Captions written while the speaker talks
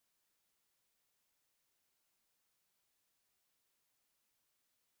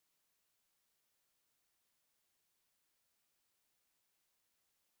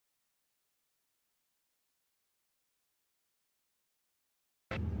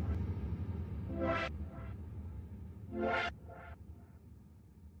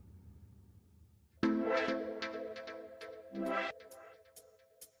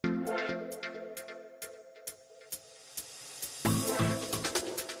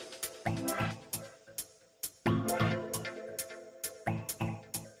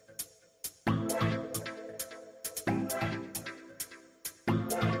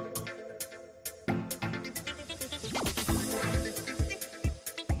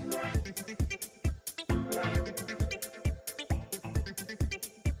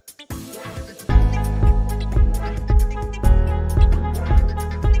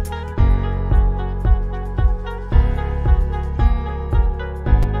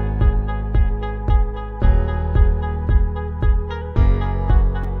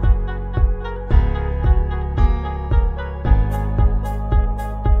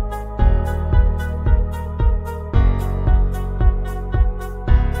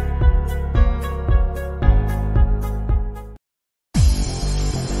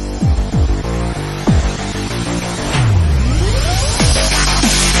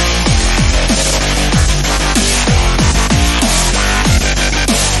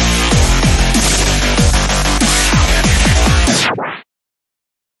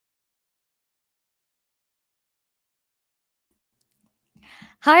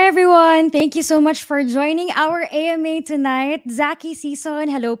Hi everyone! Thank you so much for joining our AMA tonight. Zaki Season,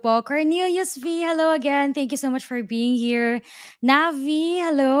 hello po. Cornelius V, hello again. Thank you so much for being here. Navi,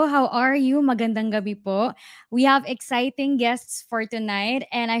 hello. How are you? Magandang gabi po. We have exciting guests for tonight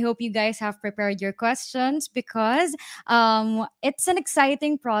and I hope you guys have prepared your questions because it's an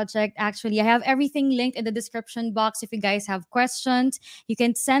exciting project actually. I have everything linked in the description box. If you guys have questions, you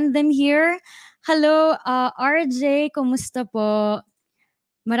can send them here. Hello, RJ, kumusta po?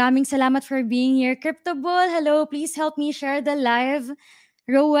 Maraming salamat for being here. Crypto Bull, hello. Please help me share the live.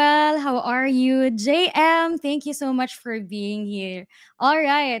 Roel, how are you? JM, thank you so much for being here. All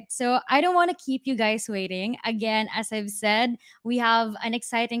right. So I don't want to keep you guys waiting. Again, as I've said, we have an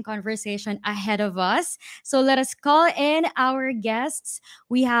exciting conversation ahead of us. So let us call in our guests.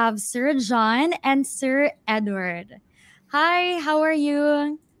 We have Sir John and Sir Edward. Hi, how are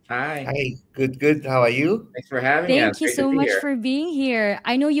you? Hi. Hi, good. How are you? Thanks for having us. Thank you Great to so be much here. for being here.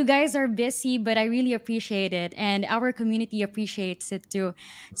 I know you guys are busy, but I really appreciate it. And our community appreciates it too.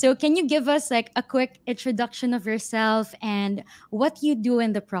 So, can you give us like a quick introduction of yourself and what you do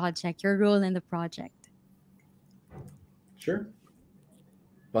in the project, your role in the project? Sure.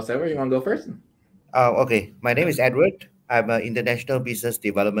 Boss Edward, you want to go first? Okay, my name is Edward. I'm an International Business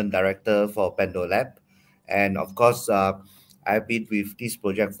Development Director for PandoLab. And of course, I've been with this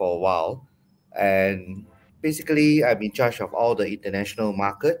project for a while. And basically, I'm in charge of all the international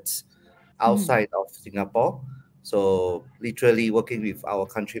markets Mhm. outside of Singapore. So, literally working with our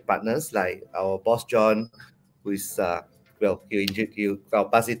country partners like our boss, John, who is, I'll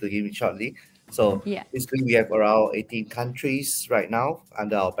pass it to him shortly. So, Yeah. basically, we have around 18 countries right now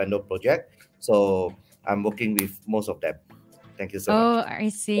under our Pando project. So I'm working with most of them. Thank you so much. Oh, I Over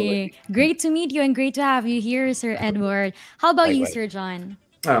to see. you. Great to meet you and great to have you here, Sir Edward. How about you, Likewise. Sir John?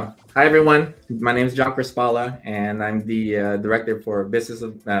 Oh, hi everyone. My name is John Crispala, and I'm the director for business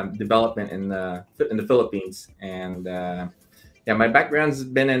development in the Philippines. And yeah, my background's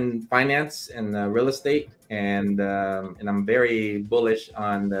been in finance and real estate, and I'm very bullish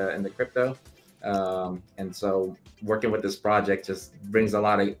on the crypto. And so working with this project just brings a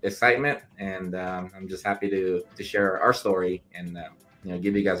lot of excitement, and I'm just happy to share our story and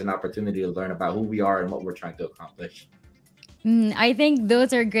give you guys an opportunity to learn about who we are and what we're trying to accomplish. I think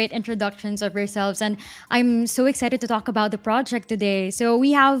those are great introductions of yourselves, and I'm so excited to talk about the project today. So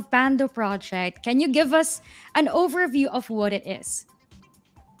we have PandoProject. Can you give us an overview of what it is?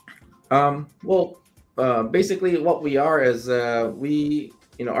 Well, basically, what we are is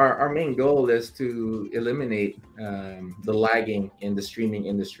our main goal is to eliminate the lagging in the streaming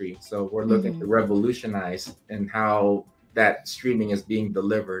industry. So we're looking to Mhm. revolutionize and how that streaming is being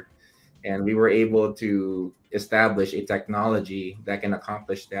delivered, and we were able to establish a technology that can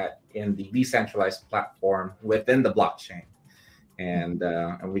accomplish that in the decentralized platform within the blockchain, and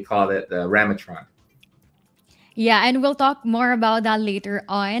we call it the Rametron. Yeah, and we'll talk more about that later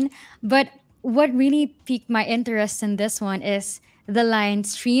on. But what really piqued my interest in this one is the line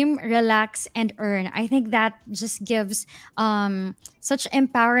stream, relax, and earn. I think that just gives such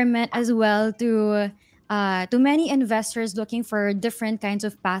empowerment as well to many investors looking for different kinds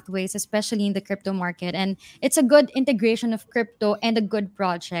of pathways, especially in the crypto market. And it's a good integration of crypto and a good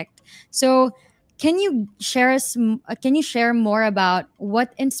project. So, can you share more about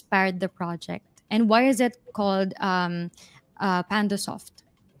what inspired the project and why is it called PandaSoft?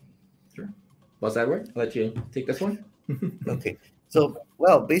 Sure. Boss Edward, I'll let you take this one. Okay. So,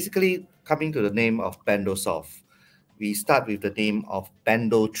 well, basically, coming to the name of PandoSoft, we start with the name of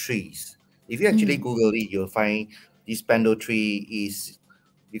Pando trees. If you actually Mm-hmm. Google it, you'll find this Pando tree is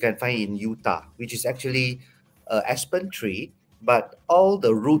you can find in Utah, which is actually a aspen tree, but all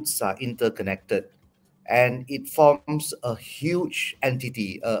the roots are interconnected, and it forms a huge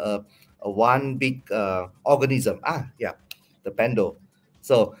entity, a one big organism. Yeah, the Pando.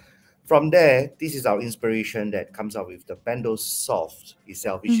 So from there, this is our inspiration that comes out with the Pando Soft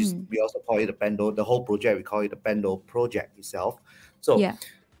itself, which is Mm-hmm. we also call it the Pando. The whole project we call it the Pando Project itself. So Yeah.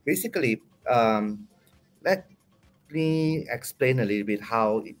 basically, let me explain a little bit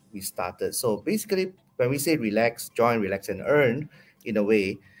how we started. So basically, when we say relax, join, relax, and earn, in a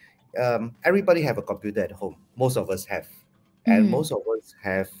way, everybody have a computer at home. Most of us have, and Mm-hmm. most of us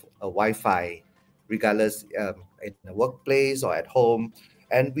have a Wi-Fi, regardless in the workplace or at home.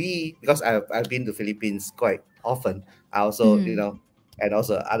 And we, because I've been to Philippines quite often, I also Mm-hmm. and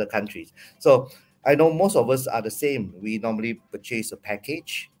also other countries. So I know most of us are the same. We normally purchase a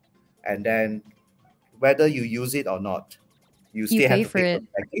package, and then whether you use it or not, you You still have pay to for pay for it.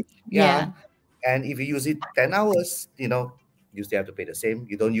 the package. Yeah. Yeah. And if you use it 10 hours, you still have to pay the same.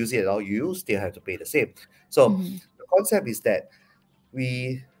 You don't use it at all, you still have to pay the same. So Mm-hmm. the concept is that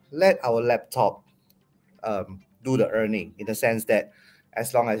we let our laptop do the earning, in the sense that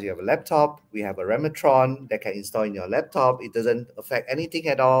as long as you have a laptop, we have a Rametron that can install in your laptop. It doesn't affect anything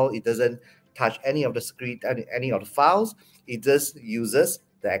at all. It doesn't touch any of the screen, any of the files. It just uses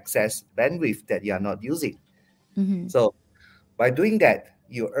the excess bandwidth that you are not using. Mm-hmm. So by doing that,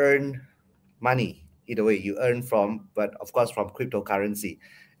 you earn money. Either way, you earn from, but of course, from cryptocurrency.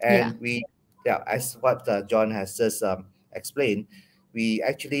 Yeah. And yeah, as what John has just explained, we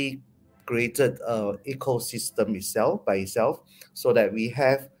actually created a ecosystem itself by itself, so that we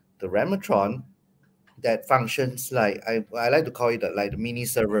have the Ramatron that functions like I like to call it like the mini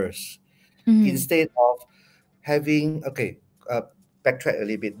servers. Mm-hmm. Instead of having, okay, uh, backtrack a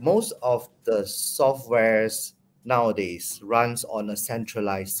little bit. Most of the softwares nowadays runs on a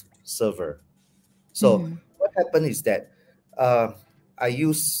centralized server. So Mm-hmm. what happened is that uh,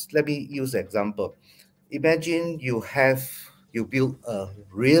 let me use an example. Imagine you build a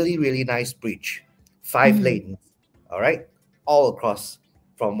really, really nice bridge, five Mm-hmm. lanes, all right, all across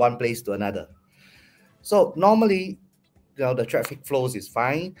from one place to another. So normally, the traffic flows is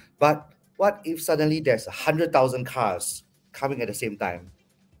fine, but what if suddenly there's 100,000 cars coming at the same time?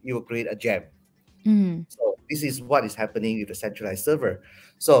 You will create a jam. Mm-hmm. So this is what is happening with the centralized server.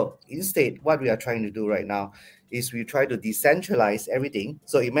 So instead, what we are trying to do right now is we try to decentralize everything.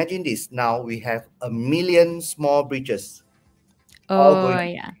 So imagine this: now we have a million small bridges all Oh,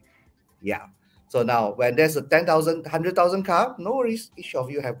 going. yeah. Yeah. So now when there's a 10,000, 100,000 car, no worries. Each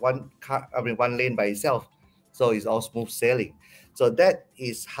of you have one car, one lane by itself. So it's all smooth sailing. So that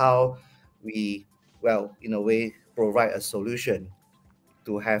is how we, well, in a way, provide a solution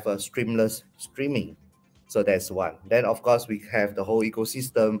to have a streamless streaming. So that's one. Then of course we have the whole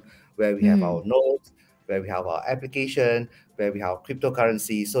ecosystem where we have Mm-hmm. our nodes, where we have our application, where we have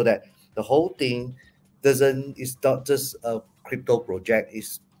cryptocurrency, so that the whole thing doesn't is not just a crypto project.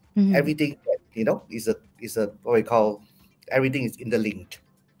 It's Mm-hmm. everything that is a what we call, everything is interlinked.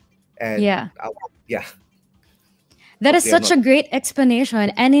 And Yeah. yeah, That is hopefully I'm such not. a great explanation.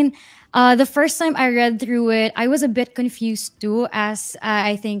 And in the first time I read through it, I was a bit confused too, as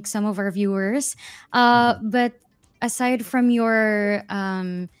I think some of our viewers. Mhm. But aside from your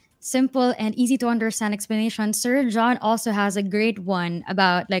simple and easy to understand explanation, Sir John also has a great one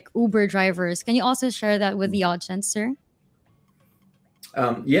about like Uber drivers. Can you also share that with the audience, sir?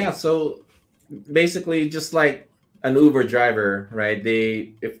 Yeah, so basically, just like an Uber driver, right?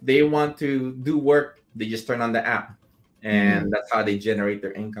 If they want to do work, they just turn on the app, Mm-hmm. and that's how they generate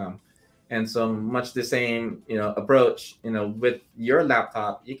their income. And so much the same, approach. With your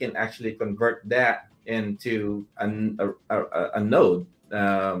laptop, you can actually convert that into a node,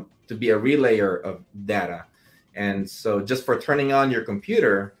 to be a relayer of data. And so, just for turning on your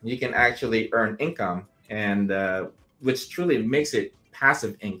computer, you can actually earn income, and which truly makes it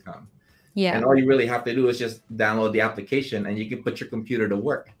passive income. And Yeah. all you really have to do is just download the application, and you can put your computer to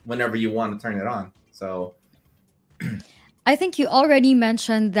work whenever you want to turn it on. So I think you already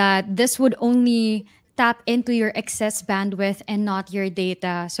mentioned that this would only tap into your excess bandwidth and not your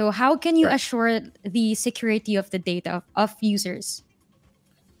data. So, how can you right. assure the security of the data of users?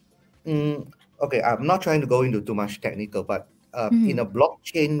 Mm, okay, I'm not trying to go into too much technical, but in Mm-hmm. a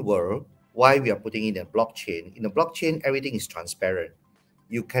blockchain world, why we are putting in a blockchain? In a blockchain, everything is transparent.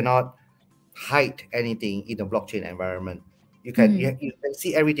 You cannot hide anything in a blockchain environment. Mm-hmm. You can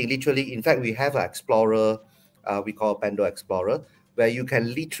see everything literally. In fact, we have an explorer, we call Pando Explorer, where you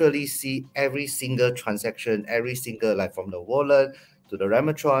can literally see every single transaction, every single, like from the wallet to the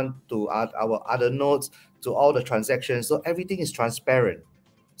Rametron to our other nodes to all the transactions. So everything is transparent.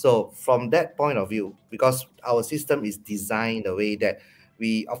 So from that point of view, because our system is designed the way that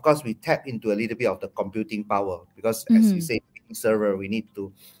we, of course, we tap into a little bit of the computing power, because as you Mm-hmm. say, server, we need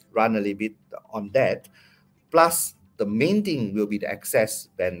to run a little bit on that. Plus, the main thing will be the access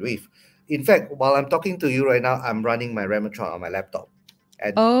bandwidth. In fact, while I'm talking to you right now, I'm running my Rametron on my laptop.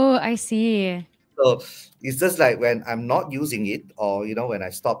 And Oh, I see. so it's just like when I'm not using it, or when I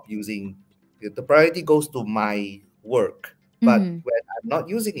stop using, the priority goes to my work. But Mm-hmm. when I'm not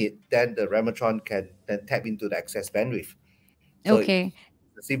using it, then the Rametron can then tap into the access bandwidth. So it's Okay.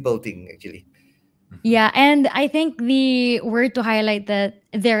 a simple thing actually. Mhm. Yeah, and I think the word to highlight that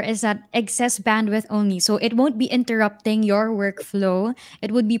there is that excess bandwidth only. So it won't be interrupting your workflow.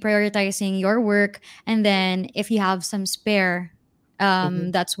 It would be prioritizing your work, and then if you have some spare,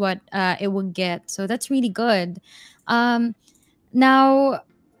 Mhm. that's what it would get. So that's really good. Um, Now,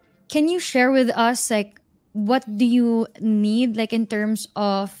 can you share with us like what do you need like in terms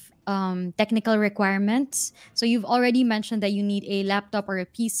of technical requirements? So you've already mentioned that you need a laptop or a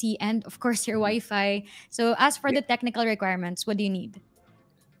PC and of course your Wi-Fi. So as for Yeah. the technical requirements, what do you need?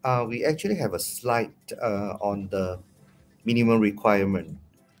 We actually have a slide on the minimum requirement.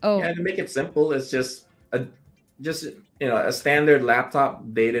 Oh. Yeah, to make it simple, it's just a standard laptop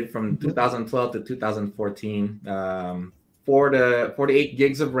dated from Mhm. 2012 to 2014. 4 to 8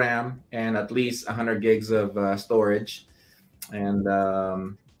 gigs of RAM and at least 100 gigs of storage, and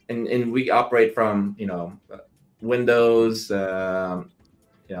and we operate from Windows,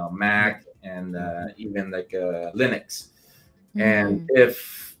 Mac, and even like Linux. And Mm-hmm.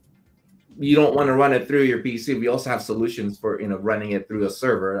 if you don't want to run it through your PC, we also have solutions for running it through a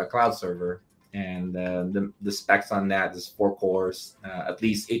server, a cloud server. And the specs on that is 4 cores, at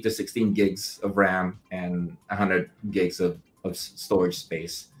least 8 to 16 gigs of RAM, and 100 gigs of storage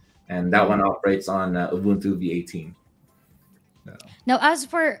space. And that one Mm-hmm. operates on Ubuntu V18. So, Now, as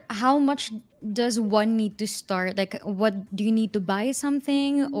for how much does one need to start? Like, what do you need to buy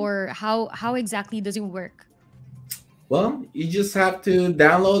something, or how exactly does it work? well, you just have to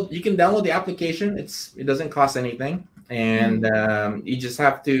download. You can download the application. It doesn't cost anything, and Mm-hmm. you just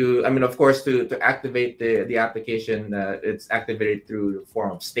have to. I mean, of course, to activate the application, it's activated through the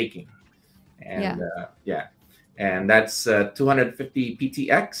form of staking, and Yeah. yeah, and that's 250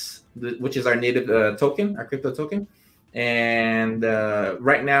 PTX, which is our native token, our crypto token. And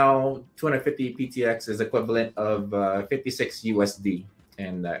right now, 250 PTX is equivalent of 56 USD,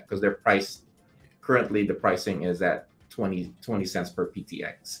 and because their price currently the pricing is at 20 cents per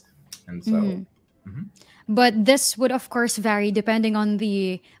PTX, and so. Mm-hmm. Mhm. But this would, of course, vary depending on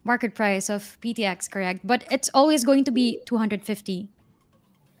the market price of PTX, correct? But it's always going to be 250.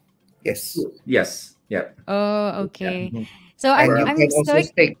 Yes. Yes. Yep. Oh, Yeah. okay. Mhm. So And For you I'm can so also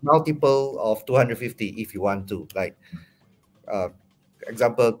stake multiple of 250 if you want to. Like, uh,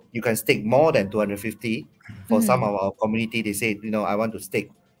 example, you can stake more than 250. For some mhm, of our community, they say, I want to stake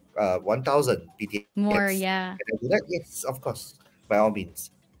 1,000 PTX. more, yeah. Can I do that? Yes, of course, by all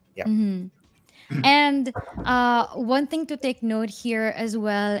means. Yeah. Hmm. And one thing to take note here as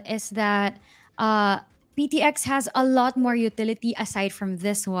well is that uh, PTX has a lot more utility aside from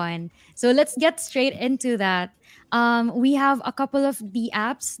this one. So let's get straight into that. We have a couple of the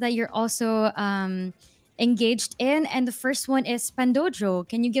apps that you're also engaged in, and the first one is Pandojo.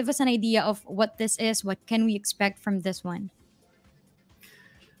 Can you give us an idea of what this is? What can we expect from this one?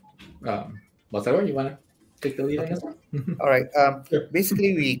 Whatever you want to take the lead on Okay. this one. All right. Sure.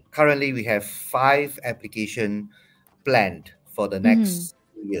 Basically, we have 5 application planned for the Mm-hmm. next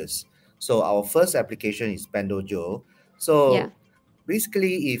 2 years. So our first application is Pandojo. Yeah. So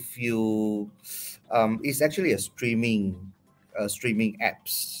basically, if you it's actually a streaming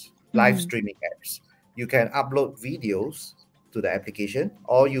apps, live Mm-hmm. streaming apps. You can upload videos to the application,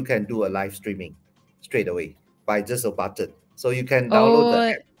 or you can do a live streaming straight away by just a button. So you can download the Oh,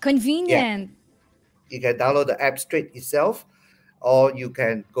 app. Yeah, convenient. you can download the app straight itself, or you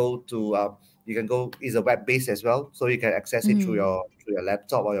can go is a web based as well, so you can access it Mm-hmm. through your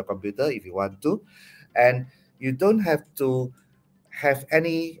laptop or your computer if you want to. And you don't have to have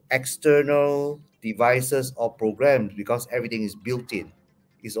any external devices or programs, because everything is built in.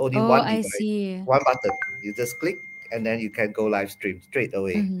 It's only Oh, one I device, see. one button. You just click, and then you can go live stream straight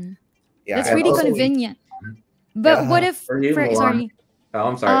away. Mm-hmm. Yeah. That's And really Also, also convenient. But what yeah. if, for you, for Mulan. sorry, Oh,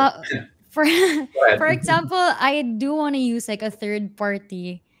 I'm sorry. uh, for Go for ahead. example, I do want to use like a third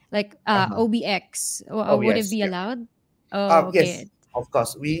party, like Uh-huh. OBX. Oh Would it yes, be yeah. allowed? Oh, Yes, okay. of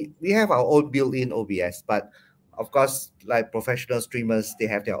course. We have our own built-in OBS, but of course, like professional streamers, they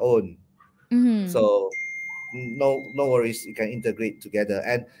have their own. Mm-hmm. So no worries, you can integrate together.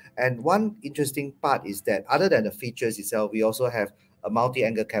 And one interesting part is that other than the features itself, we also have a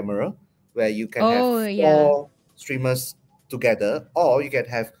multi-angle camera where you can have Oh, yeah. four streamers together, or you can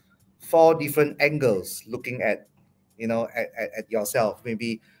have four different angles looking at, at yourself.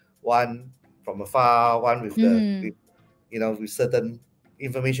 Maybe one from afar, one with Mm-hmm. with certain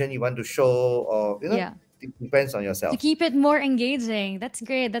information you want to show, or Yeah. it depends on To yourself. keep it more engaging. That's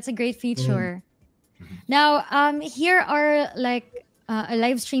great. That's a great Mhm. feature. Mhm. Now, here are like a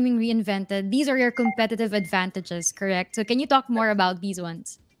live streaming reinvented. These are your competitive advantages, correct? So, can you talk more about these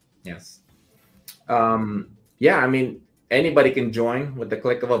ones? Yes. Yeah, I mean, anybody can join with the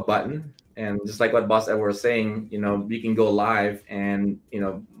click of a button. And just like what Boss Edward was saying, you can go live, and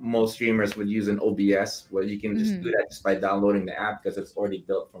most streamers would use an OBS where you can just do Mm-hmm. that just by downloading the app because it's already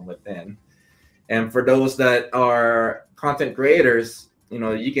built from within. And for those that are content creators,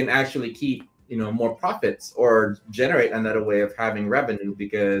 you can actually keep, more profits or generate another way of having revenue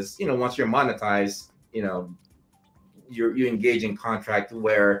because, once you're monetized, you engage in contract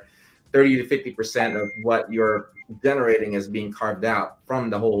where 30 to 50% of what you're generating is being carved out from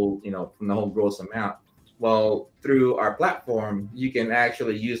the whole, from the whole gross amount. Well, through our platform, you can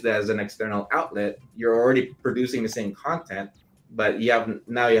actually use that as an external outlet. You're already producing the same content, but you have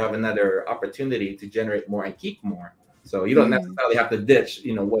another opportunity to generate more and keep more. So you don't Mm-hmm. necessarily have to ditch,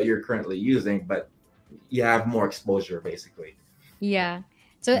 what you're currently using, but you have more exposure basically. Yeah.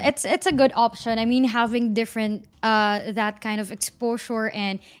 So Mhm. it's a good option. I mean, having different that kind of exposure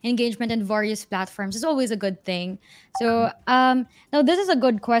and engagement in various platforms is always a good thing. So now this is a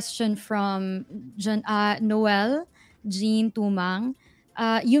good question from Noel Jean Tumang.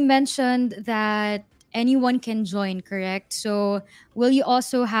 You mentioned that anyone can join, correct? So will you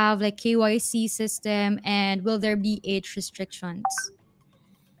also have like KYC system, and will there be age restrictions?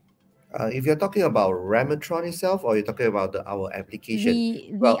 If you're talking about Rametron itself, or you're talking about our application,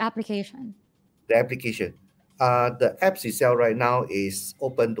 The well, application. the application, the apps itself right now is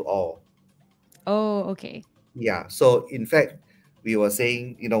open to all. Oh, okay. Yeah. So in fact, we were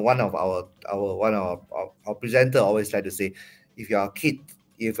saying, one of our presenter always like to say, if you're a kid,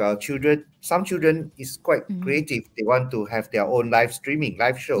 if your children, some children is quite Mhm. creative. They want to have their own live streaming,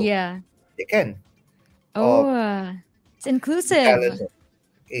 live show. Yeah. They can, Oh, or it's inclusive. regardless of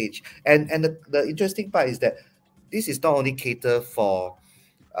age. And the interesting part is that this is not only cater for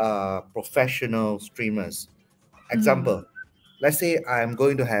professional streamers. Mhm. Example, let's say I'm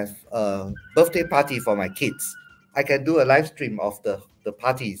going to have a birthday party for my kids. I can do a live stream of the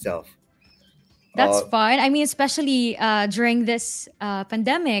party itself. That's Or fun. I mean, especially during this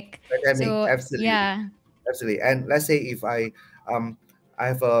pandemic. pandemic, So, absolutely, yeah. absolutely. And let's say if um I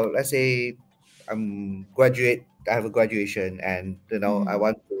have a let's say I have a graduation, and I Mhm.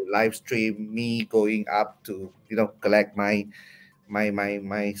 want to live stream me going up to collect my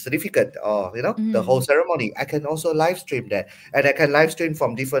certificate, or the whole Mhm. ceremony. I can also live stream that, and I can live stream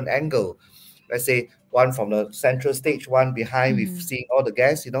from different angle. Let's say one from the central stage, one behind with Mhm. seeing all the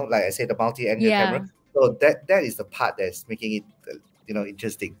guests, like I said, the multi-angle camera. Yeah. So that is the part that's making it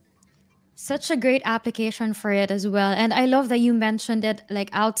interesting. Such a great application for it as well. And I love that you mentioned it like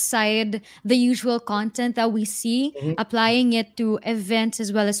outside the usual content that we see, Mhm. applying it to events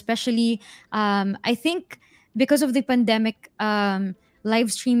as well, especially I think because of the pandemic,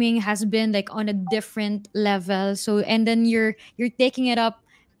 live streaming has been like on a different level. So and then you're taking it up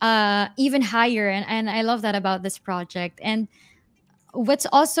even higher, and I love that about this project. And what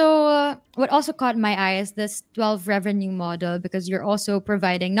also caught my eye is this 12 revenue model, because you're also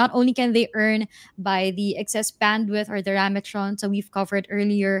providing, not only can they earn by the excess bandwidth or the Rametrons that we've covered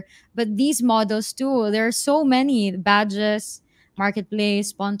earlier, but these models too, there are so many badges, marketplace,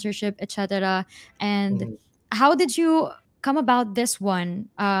 sponsorship, etc. And Mhm. how did you come about this one?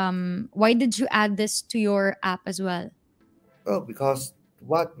 Why did you add this to your app as well? Well, because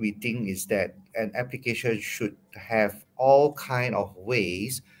what we think is that an application should have all kind of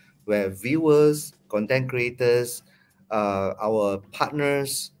ways where viewers, content creators, our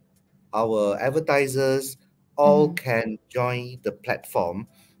partners, our advertisers all Mm-hmm. can join the platform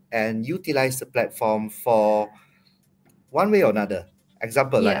and utilize the platform for one way or another.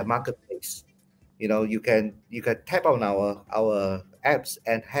 Example, like a Yeah. marketplace. You can tap on our apps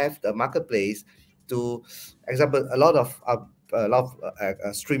and have the marketplace to example a lot of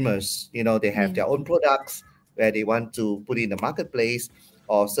streamers, they have Yeah. their own products where they want to put in the marketplace,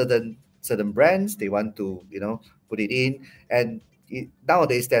 or certain brands they want to put it in. And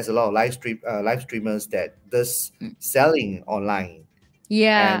nowadays there's a lot of live streamers that does Mm. selling online.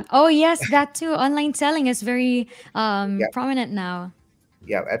 Yeah. And Oh yes, that too. Online selling is very yeah, prominent now.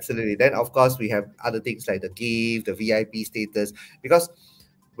 yeah, absolutely. Then of course we have other things like the gift, the VIP status, because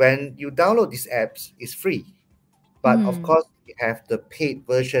when you download these apps, it's free. But of Mm-hmm. course, we have the paid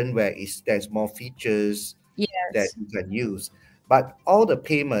version where there's more features that Yes. you can use. But all the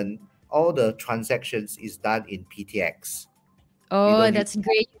payment, all the transactions is done in PDAX. We Oh, don't use, that's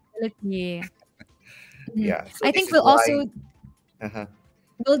great utility. Mhm. yeah. So I this think is we'll why, also uh-huh.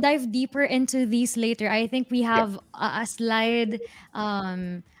 we'll dive deeper into these later. I think we Yeah. have a slide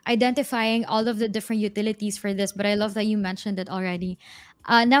identifying all of the different utilities for this, but I love that you mentioned it already.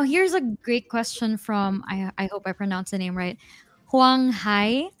 Now, here's a great question from, I hope I pronounced the name right, Huang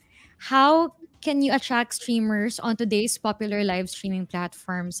Hai. How can you attract streamers on today's popular live streaming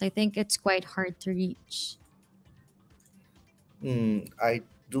platforms? I think it's quite hard to reach. I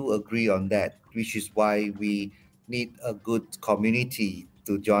do agree on that, which is why we need a good community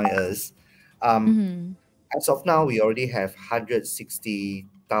to join us. Um, Mm-hmm. as of now, we already have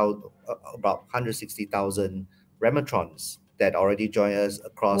 160,000, about 160,000 Rametrons that already join us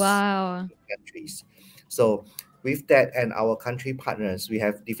across Wow. countries. So with that and our country partners, we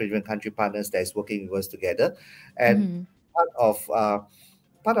have different country partners that is working with us together. And Mm-hmm. part of uh,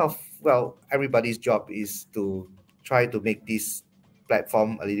 part of well, everybody's job is to try to make this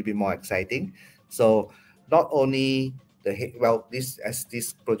platform a little bit more exciting. So not only well, this as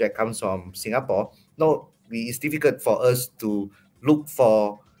this project comes from Singapore, no, it's difficult for us to look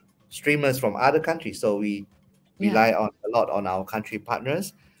for streamers from other countries. So we Yeah. rely on a lot on our country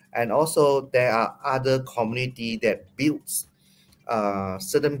partners, and also there are other community that builds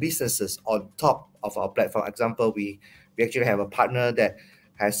certain businesses on top of our platform. Example, we actually have a partner that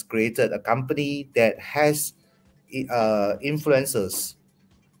has created a company that has influencers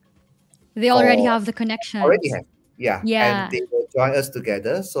They already for have the already connections. have, yeah, and Yeah. they will join us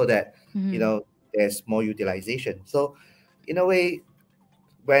together so that Mm-hmm. there's more utilization. So in a way,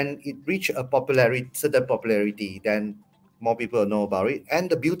 when it reach a popularity, certain popularity, then more people know about it. And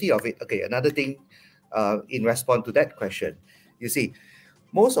the beauty of it, okay, another thing, in response to that question, you see,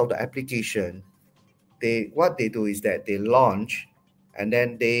 most of the application, they what they do is that they launch and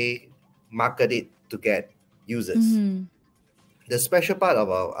then they market it to get users. Mm-hmm. The special part of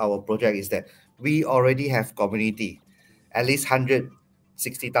our project is that we already have community, at least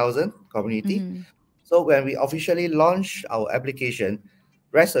 160,000 community. Mm-hmm. So when we officially launch our application,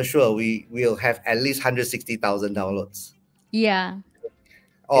 rest assured we will have at least 160,000 downloads. Yeah.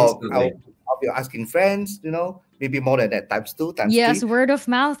 Or Instantly. I'll be asking friends, maybe more than that, times two, times Yes, three. word of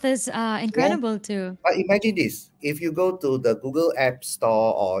mouth is Yeah. incredible too. But imagine this: if you go to the Google App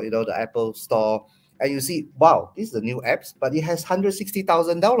Store or the Apple Store, and you see, wow, this is the new apps, but it has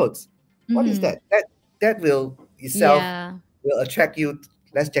 160,000 downloads. What is Mm-hmm. that? That will itself Yeah. will attract you.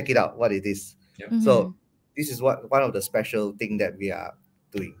 Let's check it out. What it is. Yep. Mm-hmm. So this is one of the special thing that we are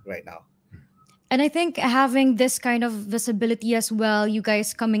doing right now. And I think having this kind of visibility as well, you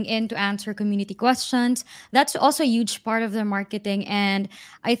guys coming in to answer community questions, that's also a huge part of the marketing. And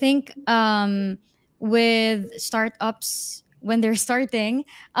I think with startups, when they're starting,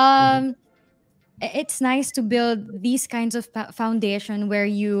 Mhm. um, it's nice to build these kinds of foundation where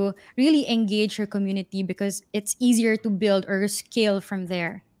you really engage your community because it's easier to build or scale from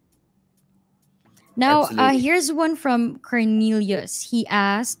there. Now, Absolutely. here's one from Cornelius. He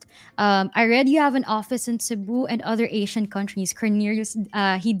asked, I read you have an office in Cebu and other Asian countries. Cornelius,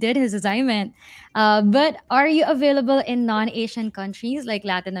 he did his assignment. But are you available in non Asian countries like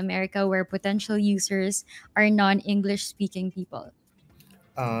Latin America where potential users are non English speaking people?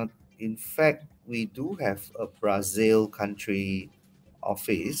 Uh, in fact, we do have a Brazil country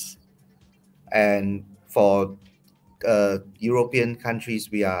office, and for European countries,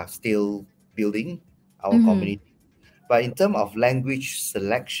 we are still building our Mm-hmm. community. But in terms of language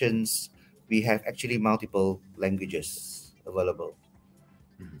selections, we have actually multiple languages available.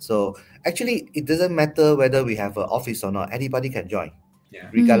 Mhm. So actually, it doesn't matter whether we have an office or not. Anybody can join, Yeah.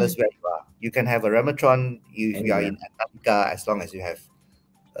 Mm-hmm. regardless where you are. You can have a Ramatron if you are Anywhere. in Antarctica, as long as you have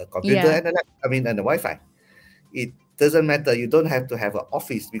a computer Yeah. and and the Wi-Fi. It doesn't matter. You don't have to have an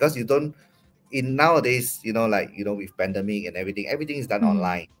office because you don't. In nowadays, with pandemic and everything is done Mm-hmm.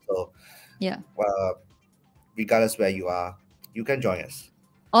 online. So Yeah. uh, regardless where you are, you can join us.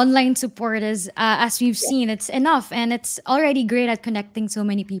 Online support is, as we've Yeah. seen, it's enough and it's already great at connecting so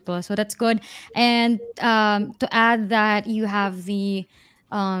many people. So that's good. And to add that you have the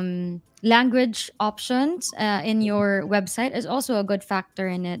language options in your website is also a good factor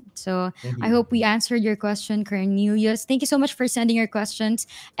in it. So I Mhm. hope we answered your question, Cornelius. Thank you so much for sending your questions.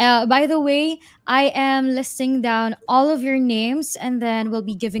 By the way, I am listing down all of your names, and then we'll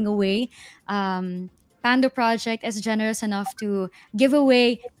be giving away. Pando Project is generous enough to give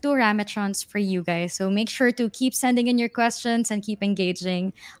away two Rametrons for you guys. So make sure to keep sending in your questions and keep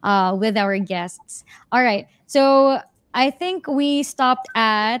engaging with our guests. All right. So I think we stopped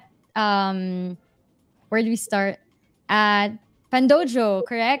at um where did we start? At Pandojo,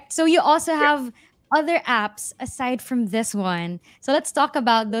 correct? So you also Yeah. have other apps aside from this one. So let's talk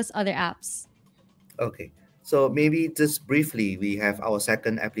about those other apps. Okay. So maybe just briefly, we have our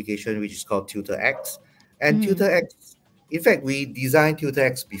second application, which is called TutorX. And Mhm. TutorX, in fact, we designed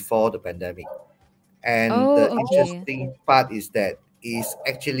TutorX before the pandemic. And the Oh, okay. interesting part is that it's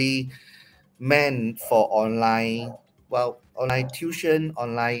actually meant for online, well, online tuition,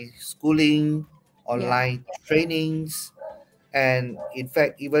 online schooling, Yeah. online trainings. And in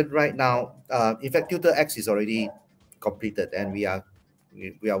fact, even right now, in fact, TutorX is already completed, and we are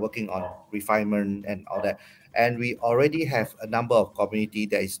working on refinement and all that. And we already have a number of community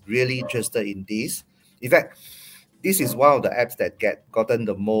that is really interested in this. In fact, this is one of the apps that gotten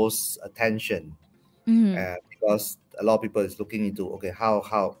the most attention, Mhm. because a lot of people is looking into, okay,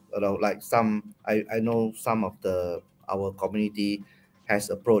 how like some, I know some of the our community has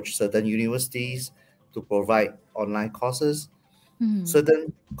approached certain universities to provide online courses. Mhm.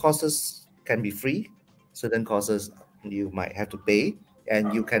 Certain courses can be free, certain courses you might have to pay,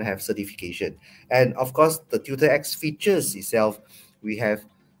 and you can have certification. And of course, the TutorX features itself, we have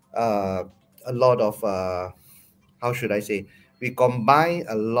uh, a lot of how should I say, we combine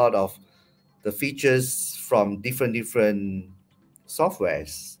a lot of the features from different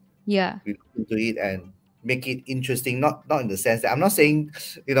softwares. Yeah. We look into it and make it interesting, not in the sense that I'm not saying,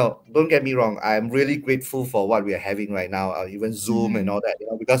 don't get me wrong, I'm really grateful for what we are having right now, even Zoom and Mhm. all that,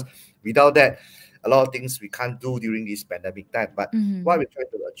 because without that, a lot of things we can't do during this pandemic time. But what Mhm. we're trying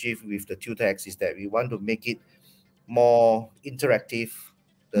to achieve with the TutorX is that we want to make it more interactive.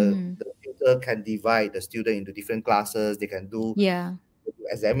 Mhm. The tutor can divide the student into different classes. They can do Yeah.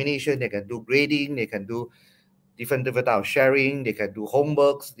 examination, they can do grading, they can do different type of sharing, they can do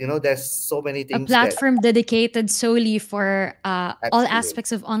homeworks. There's so many A things that platform dedicated solely for all absolutely,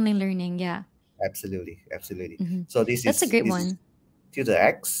 aspects of online learning. Yeah. absolutely. Mhm. So That's a great this is one. Tutor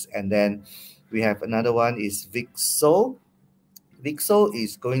X, and then we have another one is Vixo. Vixo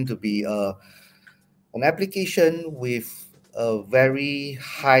is going to be an application with a very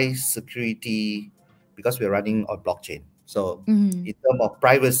high security, because we're running on blockchain. So Mhm. in terms of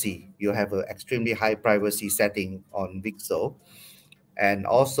privacy, you have an extremely high privacy setting on Vixo. And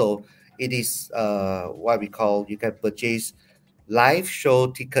also it is what we call, you can purchase live show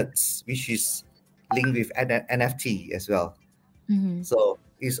tickets, which is linked with NFT as well. Mhm. So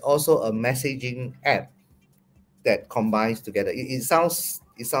it's also a messaging app that combines together. It sounds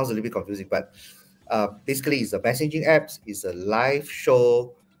a little bit confusing, but basically it's a messaging apps, it's a live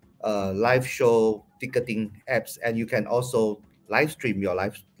show ticketing apps, and you can also live stream your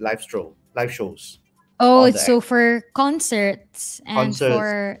live shows Oh, on it's the app. so for concerts and Concerts,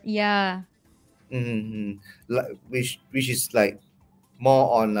 for yeah. which is like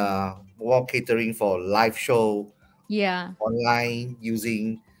more catering for live show Yeah. online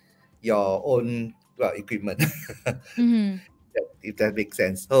using your own, well, equipment. Mhm. If that makes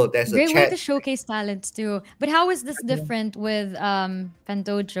sense. So there's a Great way to chat. showcase talents too. But how is this different with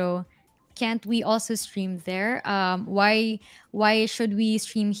Pandojo? Can't we also stream there? Why should we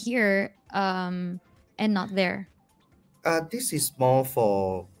stream here and not there? Uh, this is more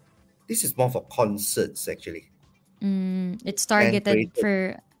for this is more for concerts, actually, It's and targeted created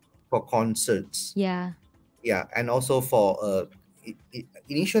for for concerts. yeah. Yeah, and also for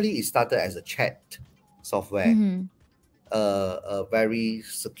initially it started as a chat software, Mm-hmm. a very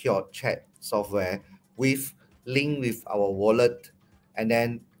secure chat software with link with our wallet, and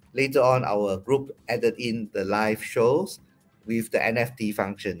then later on our group added in the live shows with the NFT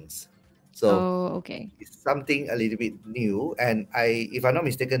functions. So Oh, okay. it's something a little bit new, and if I'm not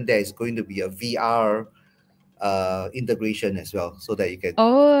mistaken, there is going to be a VR integration as well, so that you can,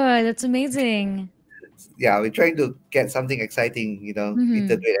 Oh, that's amazing. yeah, we're trying to get something exciting, Mm-hmm.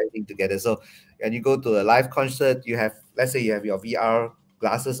 integrate everything together. So when you go to a live concert, you have, let's say you have your VR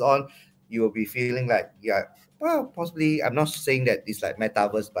glasses on, you will be feeling like, yeah, well, possibly, I'm not saying that it's like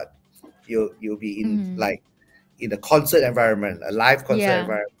metaverse, but you'll be in, Mm-hmm. like, in a concert environment, a live concert Yeah.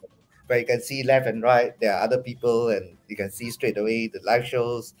 environment, where you can see left and right, there are other people, and you can see straight away the live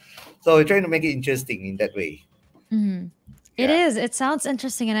shows. So we're trying to make it interesting in that way. Mm-hmm. It Yeah. is. It sounds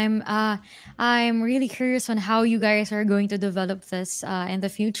interesting, and I'm really curious on how you guys are going to develop this in the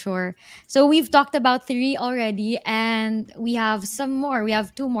future. So we've talked about three already, and we have some more. We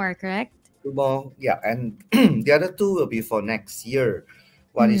have two more, correct? Two more, yeah, and the other two will be for next year.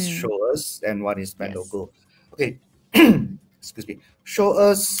 One is Mm, Show Us and one is yes. PandoGo. Okay, excuse me. Show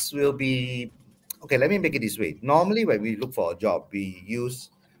Us will be okay. Let me make it this way. Normally, when we look for a job, we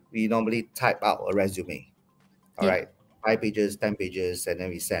normally type out a resume. All Yeah. right, 5 pages, 10 pages, and then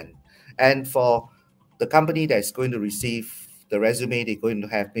we send. And for the company that's going to receive the resume, they're going to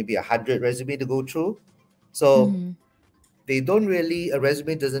have maybe 100 resume to go through. So Mm-hmm. they don't really a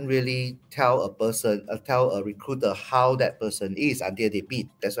resume doesn't really tell a person tell a recruiter how that person is until they meet.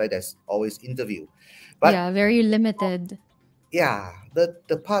 That's why there's always interview. But Yeah. Very limited. yeah,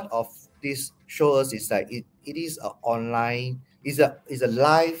 the part of this show us is like it is a online is a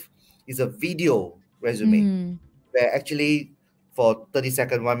live is a video resume Mm, where actually for 30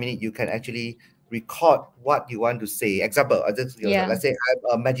 seconds 1 minute you can actually record what you want to say. Example, I just yeah. let's say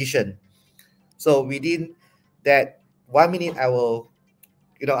I'm a magician, so within that 1 minute I will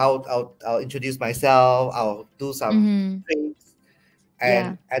I'll introduce myself. I'll do some Mm-hmm. tricks,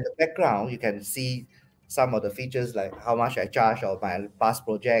 Yeah. and at the background you can see some of the features like how much I charge or my past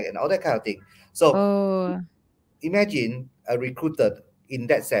project and all that kind of thing. So Oh. imagine a recruiter in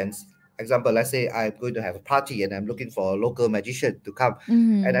that sense. Example, let's say I'm going to have a party and I'm looking for a local magician to come,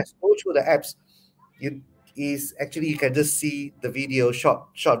 and I Mm-hmm. scroll through the apps. You is actually you can just see the video, short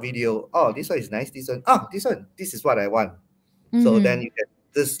video. Oh, this one is nice. This one, oh, this one, this is what I want. So then Mm-hmm. you can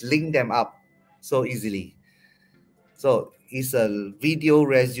just link them up so easily. So it's a video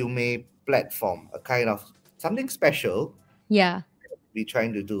resume platform, a kind of something special Yeah. we're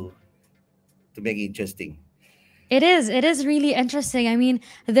trying to do to make it interesting. It is. It is really interesting. I mean,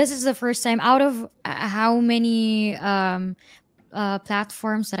 this is the first time out of how many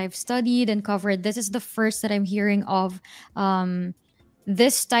platforms that I've studied and covered. This is the first that I'm hearing of um,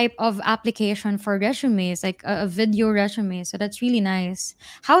 this type of application for resumes, like a video resume. So that's really nice.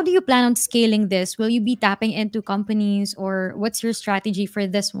 How do you plan on scaling this? Will you be tapping into companies, or what's your strategy for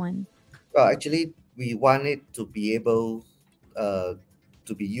this one? Well, actually, we want it to be able uh,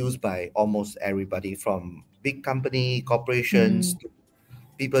 to be used by almost everybody from big company, corporations, Mm-hmm. to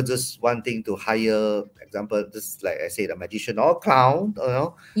people just wanting to hire, example, just like I said, a magician or clown,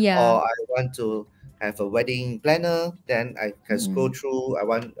 Yeah. or I want to have a wedding planner, then I can scroll Mm-hmm. through, I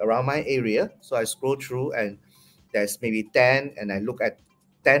want around my area. So I scroll through and there's maybe 10 and I look at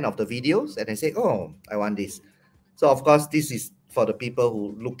 10 of the videos and I say, oh, I want this. So of course, this is for the people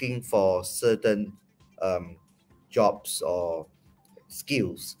who looking for certain um, jobs or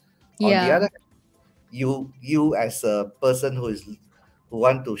skills. On the Yeah. other, you as a person who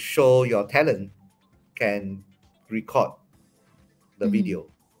want to show your talent can record the Mm-hmm. video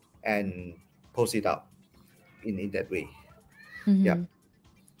and post it up in that way. Yeah. Mm-hmm.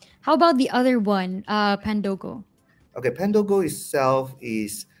 How about the other one, Pandogo? Okay. PandoGo itself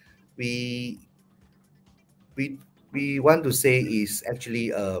is we we we want to say is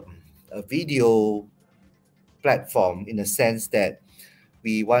actually a video platform in the sense that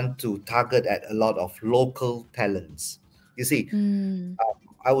we want to target at a lot of local talents. You see, Mm,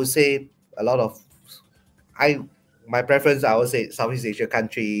 I would say a lot of I my preference I would say Southeast Asia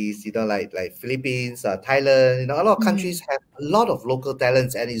countries, like Philippines, Thailand, a lot of mm-hmm. countries have a lot of local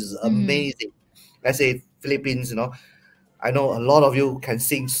talents and it's Mm-hmm. amazing. Let's say Philippines, I know a lot of you can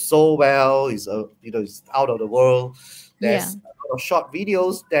sing so well. It's out of the world. Yeah. There's a lot of short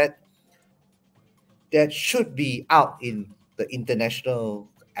videos that should be out in the international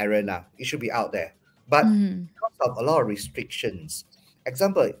arena. It should be out there. But Mm-hmm. because of a lot of restrictions,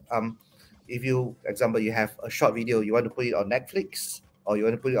 example, you have a short video, you want to put it on Netflix or you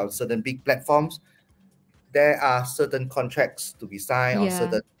want to put it on certain big platforms, there are certain contracts to be signed or Yeah.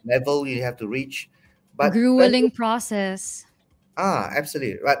 certain level you have to reach. But Grueling process.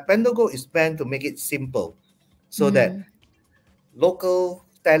 absolutely. But Pendogo is planned to make it simple so that Mm-hmm. local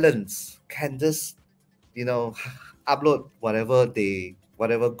talents can just you know upload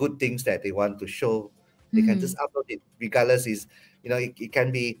whatever good things that they want to show. They can Mm-hmm. just upload it regardless is it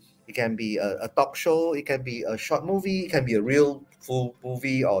can be a talk show, it can be a short movie, it can be a real full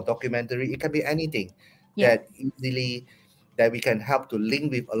movie or documentary, it can be anything Yeah. that easily that we can help to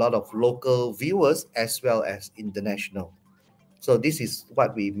link with a lot of local viewers as well as international. So this is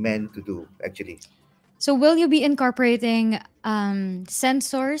what we meant to do actually. So will you be incorporating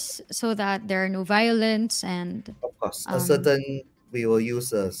sensors so that there are no violence and Of course, a um certain we will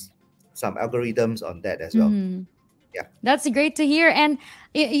use some algorithms on that as well. mhm. Yeah. That's great to hear. And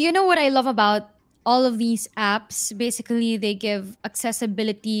you know what I love about all of these apps, basically they give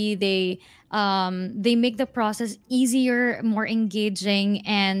accessibility, they make the process easier, more engaging,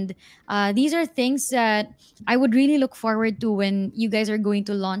 and these are things that I would really look forward to when you guys are going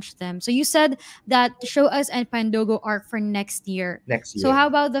to launch them. So you said that Show Us and Pandogo are for next year. next So year. how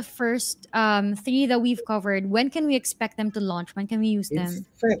about the first three that we've covered? When can we expect them to launch? When can we use In them?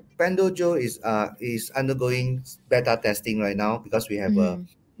 fact, Pandojo is undergoing beta testing right now because we have Mm-hmm.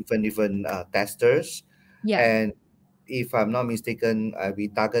 different testers, Yeah. and if I'm not mistaken, we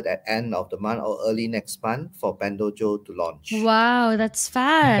target at end of the month or early next month for Pandojo to launch. Wow, that's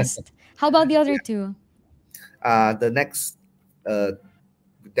fast. How about the other two? The next, uh,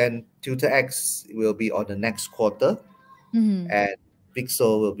 then Tutor X will be on the next quarter, Mm-hmm. and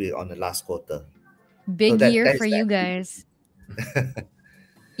Pixel will be on the last quarter. So Big that year that for is the you activity. guys.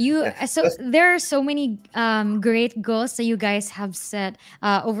 You Yeah, so because there are so many great goals that you guys have set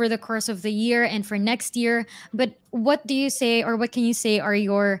over the course of the year and for next year. But what do you say, or what can you say, are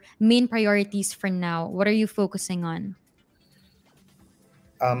your main priorities for now? What are you focusing on?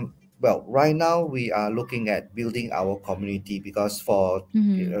 well, right now we are looking at building our community because for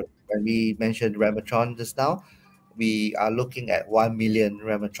Mm-hmm. when we mentioned Rametron just now, we are looking at 1 million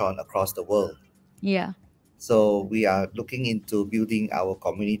Rametron across the world. Yeah. So we are looking into building our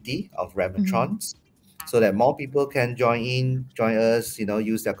community of Mm-hmm. Rametrons so that more people can join us,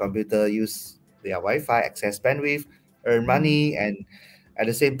 use their computer, use their Wi-Fi, access bandwidth, earn Mm-hmm. money, and at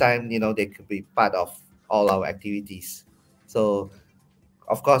the same time, they could be part of all our activities. So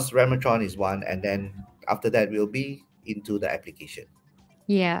of course, Rametron is one, and then after that, we'll be into the application.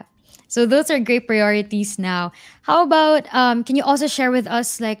 Yeah. So those are great priorities now. How about can you also share with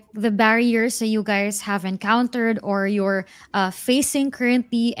us like the barriers that you guys have encountered or you're facing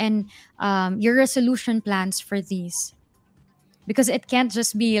currently and your resolution plans for these? Because it can't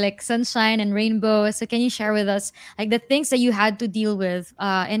just be like sunshine and rainbow. So can you share with us like the things that you had to deal with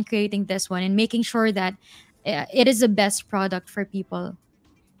in creating this one and making sure that it is the best product for people?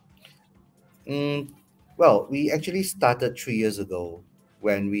 Mm, well, we actually started 3 years ago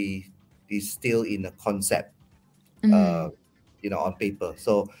when we is still in a concept, Mm-hmm. uh, on paper.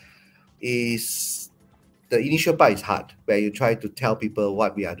 So is the initial part is hard, where you try to tell people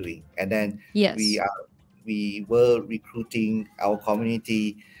what we are doing, and then we Yes. are we were recruiting our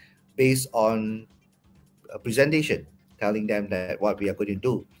community based on a presentation, telling them that what we are going to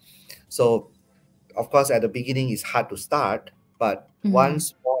do. So of course, at the beginning, it's hard to start, but Mm-hmm.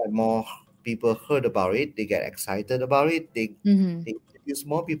 once more and more people heard about it, they get excited about it. Mm-hmm. They introduce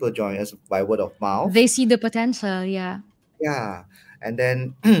more people join us by word of mouth. They see the potential. Yeah. Yeah, and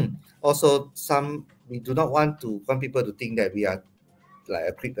then also some we do not want people to think that we are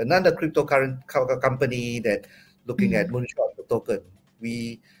like another cryptocurrency company that looking at Mm-hmm. moonshot the token.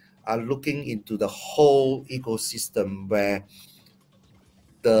 We are looking into the whole ecosystem where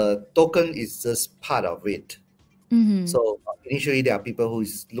the token is just part of it. Mm-hmm. So initially, there are people who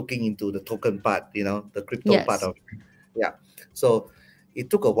is looking into the token part, the crypto part Yes. of it. Yeah. So it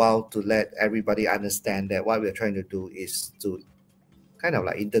took a while to let everybody understand that what we're trying to do is to kind of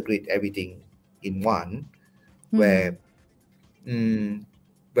like integrate everything in one, Mm-hmm. where mm,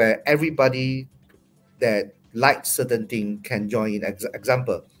 where everybody that likes certain thing can join in.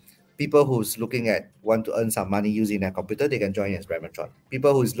 Example, people who's looking at want to earn some money using their computer, they can join as Rametron.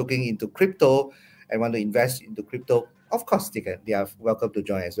 People who's looking into crypto and want to invest into crypto, of course they are welcome to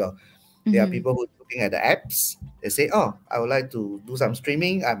join as well. There are Mm-hmm. people who are looking at the apps. They say, "Oh, I would like to do some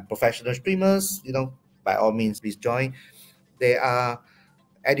streaming. I'm professional streamers. By all means, please join." There are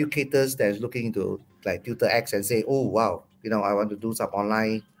educators that's looking into like Tutor X and say, "Oh wow, I want to do some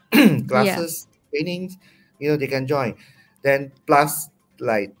online Yeah. classes, trainings." They can join. Then plus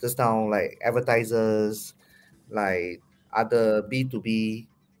like just now like advertisers, like other B2B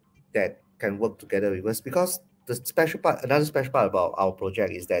that can work together with us because another special part about our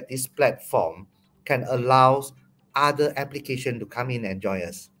project is that this platform can allow other application to come in and join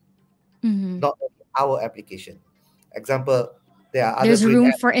us, Mm-hmm. not only our application. Example, there are other There's green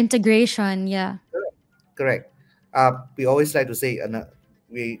room apps. for integration. Yeah. Correct. We always like to say,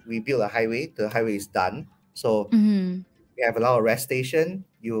 we build a highway. The highway is done. So Mm-hmm. we have a lot of rest station.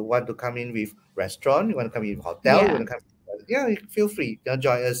 You want to come in with restaurant. You want to come in with hotel. You Yeah. want to come. Yeah, you feel free.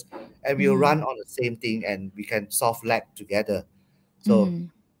 Join us, and we'll Mm-hmm. run on the same thing, and we can solve lag together. So Mm-hmm.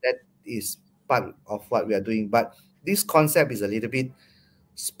 that is part of what we are doing. But this concept is a little bit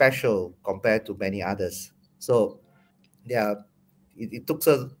special compared to many others. So yeah, it took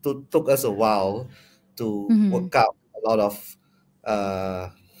us a while to Mm-hmm. work out a lot of uh,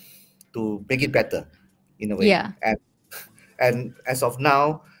 to make it better in a way. Yeah. And as of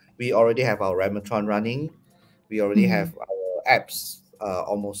now, we already have our Rametron running. We already Mhm. have our apps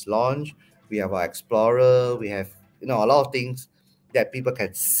almost launched. We have our Explorer. We have a lot of things that people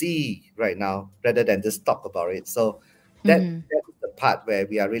can see right now rather than just talk about it. So Mhm. that is the part where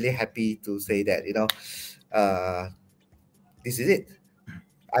we are really happy to say that uh, this is it.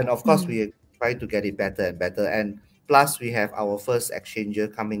 And of course, Mhm. we try to get it better and better. And plus, we have our first exchanger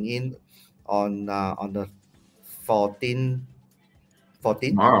coming in on the 14,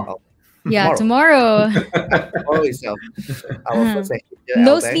 14 Tomorrow. of Yeah, tomorrow. tomorrow. Tomorrow itself, our Uh-huh. first exchanger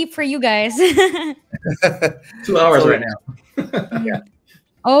No out there. sleep for you guys. 2 hours So right now. Mhm.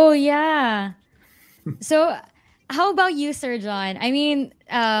 Oh yeah. So how about you, Sir John? I mean,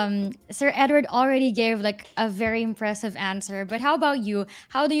 Sir Edward already gave like a very impressive answer, but how about you?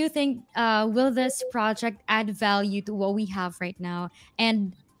 How do you think will this project add value to what we have right now?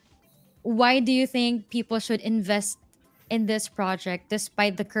 And why do you think people should invest in this project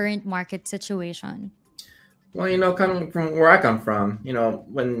despite the current market situation? Well, coming from where I come from,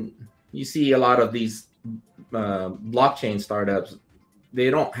 when you see a lot of these blockchain startups, they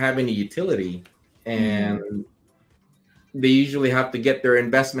don't have any utility, and Mm-hmm. they usually have to get their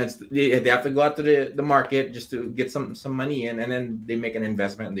investments. They have to go out to the market just to get some money in, and then they make an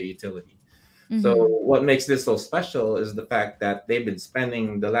investment in the utility. So Mm-hmm. what makes this so special is the fact that they've been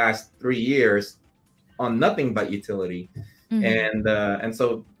spending the last 3 years on nothing but utility, Mm-hmm. and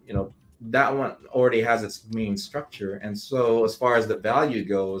so that one already has its main structure. And so as far as the value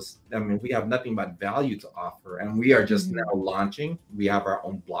goes, I mean, we have nothing but value to offer, and we are just Mm-hmm. now launching. We have our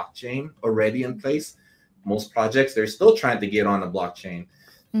own blockchain already in place. Most projects, they're still trying to get on the blockchain,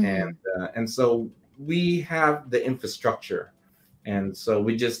 and Mm-hmm. so we have the infrastructure. And so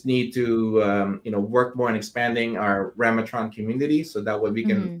we just need to work more on expanding our Rametron community, so that way we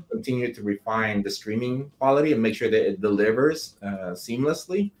can Mm-hmm. continue to refine the streaming quality and make sure that it delivers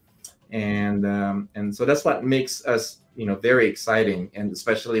seamlessly. And so that's what makes us very exciting, and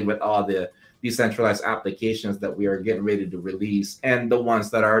especially with all the decentralized applications that we are getting ready to release, and the ones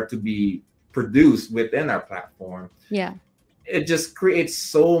that are to be produced within our platform. Yeah. It just creates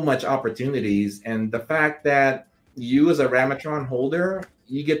so much opportunities. And the fact that you as a Ramatron holder,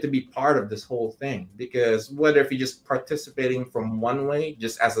 you get to be part of this whole thing, because whether if you're just participating from one way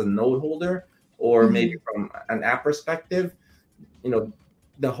just as a node holder, or maybe Mm-hmm. from an app perspective, you know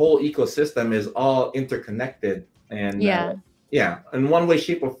the whole ecosystem is all interconnected. And Yeah. yeah, in one way,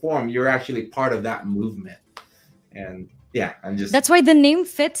 shape, or form, you're actually part of that movement. And yeah, I'm just That's why the name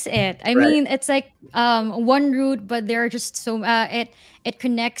fits it. I right. mean, it's like one root, but there are just so it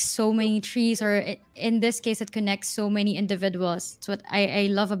connects so many trees, or in this case, it connects so many individuals. It's what I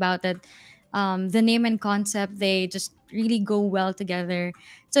love about it. The name and concept, they just really go well together.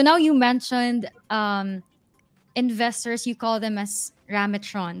 So now you mentioned investors, you call them as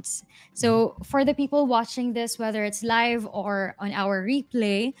Rametrons. So for the people watching this, whether it's live or on our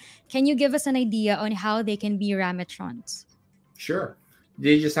replay, can you give us an idea on how they can be Rametrons? Sure.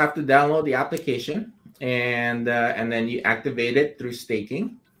 You just have to download the application, and then you activate it through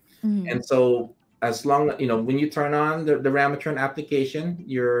staking. Mm-hmm. And so as long when you turn on the Ramatron application,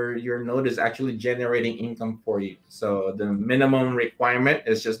 your node is actually generating income for you. So the minimum requirement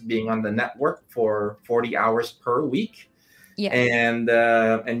is just being on the network for 40 hours per week, Yeah.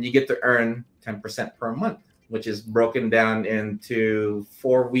 and you get to earn 10% per month, which is broken down into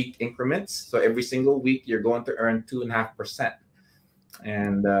 4 week increments. So every single week you're going to earn 2.5%.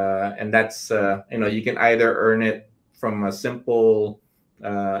 And that's you can either earn it from a simple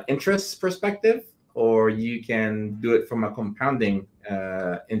interest perspective, or you can do it from a compounding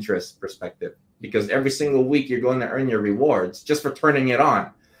interest perspective, because every single week you're going to earn your rewards just for turning it on.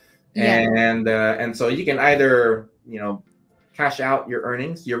 Yeah. And so you can either cash out your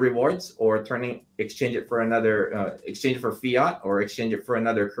earnings, your rewards, or exchange it for another exchange it for fiat, or exchange it for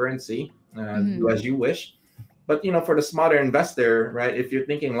another currency, do Mm-hmm. as you wish. But for the smarter investor, right, if you're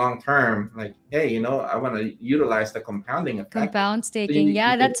thinking long term, like, hey, I want to utilize the compounding effect, Compound so staking.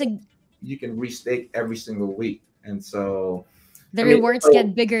 Yeah, you can restake every single week. And so, the I mean, rewards so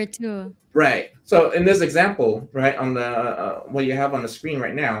get bigger too. right. So in this example, right, on the what you have on the screen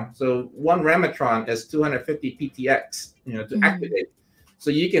right now, so one Rametron is 250 PTX, to Mm-hmm. activate. So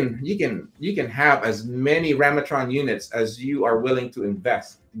you can have as many Rametron units as you are willing to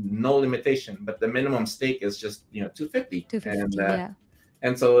invest, no limitation. But the minimum stake is just 250, 250. Yeah.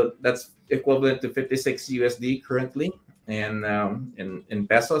 and so that's equivalent to 56 USD currently, and in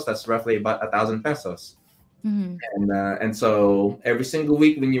pesos, that's roughly about 1,000 pesos. Mm-hmm. And so every single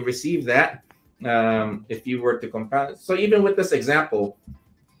week when you receive that, if you were to compound, so even with this example,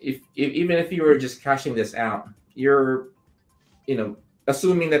 if even if you were just cashing this out, you're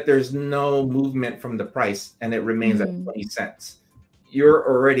assuming that there's no movement from the price and it remains at Mm-hmm. 20 cents, you're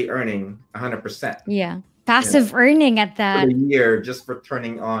already earning 100%, Yeah. you know, Passive earning at for the that. year just for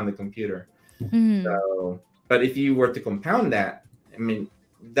turning on the computer. Mm-hmm. So, but if you were to compound that, I mean,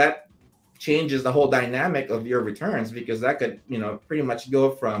 that changes the whole dynamic of your returns, because that could, pretty much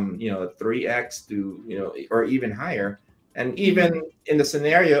go from, 3x to, or even higher. And even Mm-hmm. in the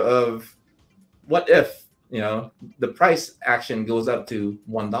scenario of what if, the price action goes up to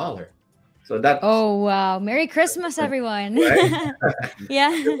 $1. So that's Oh wow. Merry a Christmas, different, everyone. right?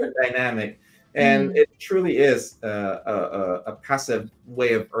 Yeah. Different dynamic. And Mm-hmm. it truly is a passive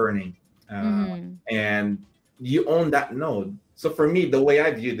way of earning. Uh, Mm-hmm. and you own that node. So for me, the way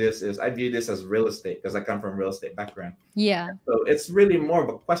I view this is I view this as real estate, because I come from a real estate background. Yeah. So it's really more of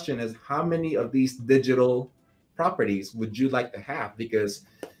a question is how many of these digital properties would you like to have? Because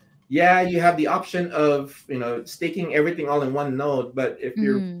yeah, you have the option of, staking everything all in one node, but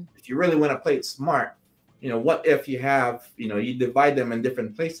Mm-hmm. if you really want to play it smart, what if you have, you divide them in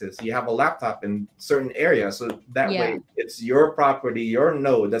different places. You have a laptop in certain areas, so that Yeah. way it's your property, your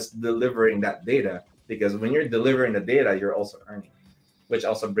node that's delivering that data, because when you're delivering the data, you're also earning. Which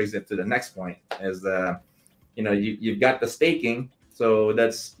also brings it to the next point is you've got the staking, so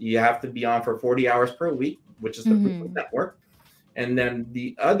that's you have to be on for 40 hours per week, which is the proof of Mm-hmm. network. And then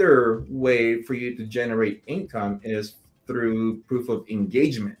the other way for you to generate income is through proof of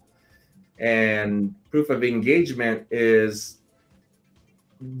engagement. And proof of engagement is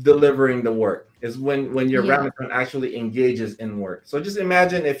delivering the work, is when your Yeah. Rametron actually engages in work. So just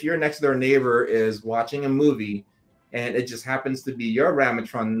imagine if your next door neighbor is watching a movie and it just happens to be your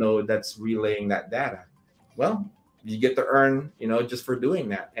Rametron node that's relaying that data. Well, you get to earn, just for doing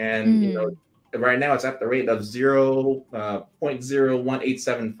that. And Mm-hmm. right now it's at the rate of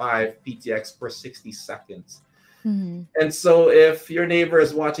 0.01875 PTX per 60 seconds. Mm-hmm. And so if your neighbor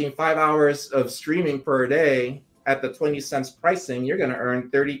is watching 5 hours of streaming per day at the 20 cents pricing, you're going to earn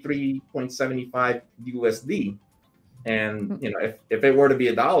 33.75 USD. And if it were to be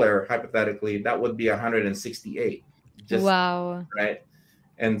a dollar, hypothetically, that would be 168. Just Wow. right.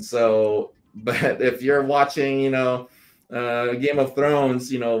 And so, but if you're watching, Game of Thrones,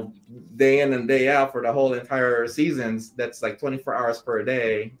 day in and day out for the whole entire seasons, that's like 24 hours per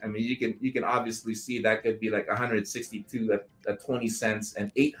day. I mean, you can obviously see that could be like 162 at 20 cents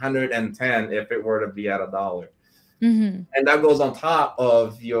and 810 if it were to be at a dollar. Mm-hmm. And that goes on top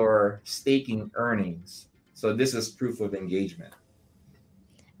of your staking earnings. So this is proof of engagement.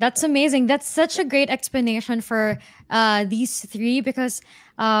 That's amazing. That's such a great explanation for these three because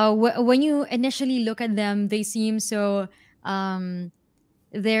when you initially look at them, they seem so um,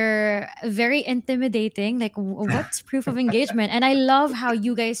 they're very intimidating. Like, what's proof of engagement? And I love how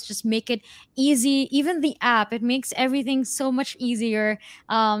you guys just make it easy. Even the app, it makes everything so much easier.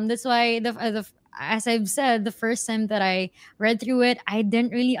 That's why as I've said, the first time that I read through it, I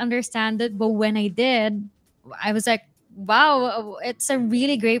didn't really understand it, but when I did, I was like, wow, it's a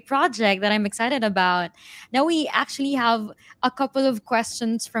really great project that I'm excited about. Now we actually have a couple of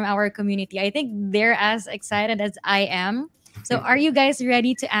questions from our community. I think they're as excited as I am. So, are you guys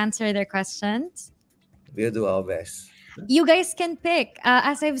ready to answer their questions? We'll do our best. You guys can pick.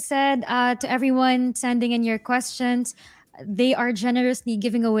 As I've said to everyone sending in your questions, they are generously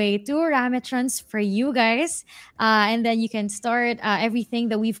giving away 2 Rametrons for you guys. And then you can start everything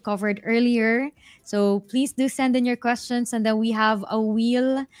that we've covered earlier. So, please do send in your questions. And then we have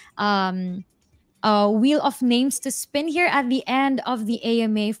um, a wheel of names to spin here at the end of the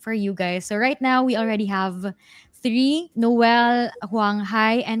AMA for you guys. So right now we already have three: Noel, Huang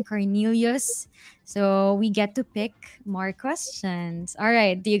Hai, and Cornelius. So we get to pick more questions. All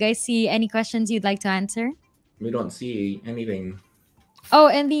right. Do you guys see any questions you'd like to answer? We don't see anything. Oh,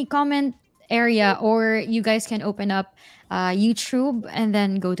 in the comment area, or you guys can open up YouTube and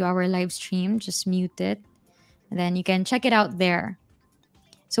then go to our live stream. Just mute it, and then you can check it out there.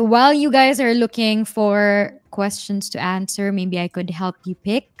 So while you guys are looking for questions to answer, maybe I could help you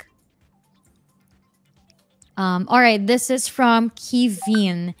pick. All right, this is from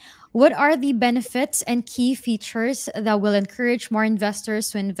Kevin. What are the benefits and key features that will encourage more investors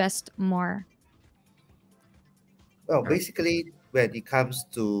to invest more? Well, basically, when it comes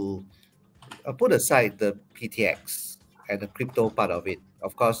to put aside the PTX and the crypto part of it,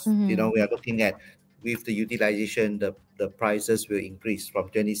 of course, Mm-hmm. we are looking at with the utilization, the prices will increase from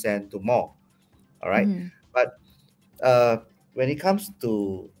 20 cent to more. All right. Mm-hmm. But when it comes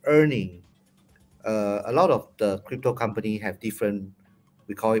to earning, a lot of the crypto company have different,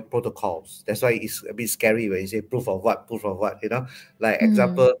 we call it protocols. That's why it's a bit scary when you say proof of what, proof of what, like Mm-hmm.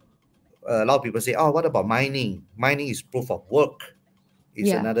 example, a lot of people say, oh, what about mining? Mining is proof of work. It's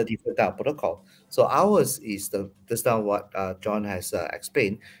Yeah. another different type of protocol. So ours is just now what John has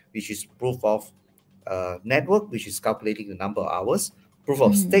explained, which is proof of network, which is calculating the number of hours. Proof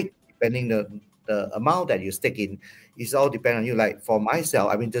of Mm-hmm. stake, depending the amount that you stake in, is all depend on you. Like for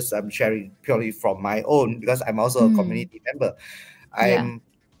myself, I mean, just I'm sharing purely from my own because I'm also a Mm-hmm. community member. Yeah. I'm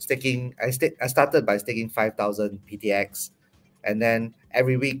staking. I started by staking 5,000 PDX, and then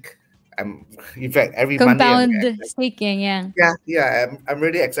every week, I'm in fact every Monday I'm Compound staking. Yeah. yeah, I'm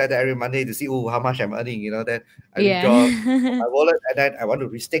really excited every Monday to see how much I'm earning. Then I withdraw from Yeah. my wallet and then I want to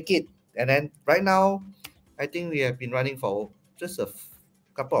restake it. And then right now, I think we have been running for just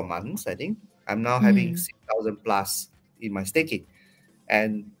couple of months. I think I'm now having Mm-hmm. 6,000 plus in my staking,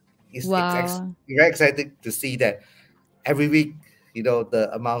 and Wow. very exciting to see that every week, the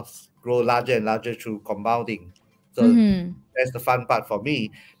amounts grow larger and larger through compounding. So Mm-hmm. that's the fun part for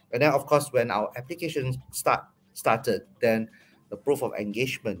me. And then of course when our application started, then the proof of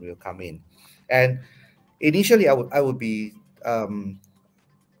engagement will come in. And initially I would be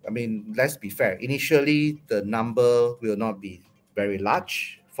I mean, let's be fair. Initially, the number will not be very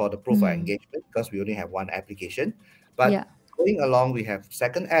large for the proof of Mm-hmm. engagement because we only have one application. Yeah. But going along, we have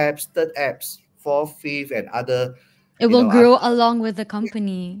second apps, third apps, fourth, fifth, and other, It will other. grow along with the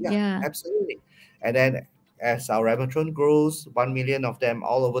company. Yeah, Yeah. absolutely. And then as our Rametron grows, 1 million of them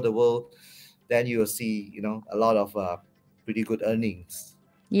all over the world, then you will see, a lot of pretty good earnings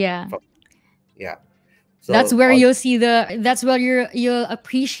Yeah. from yeah. That's So where on. you'll see that's where you'll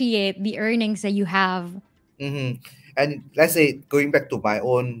appreciate the earnings that you have. And let's say going back to my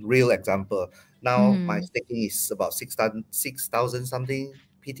own real example, now my Mm-hmm. staking is about 6,000 something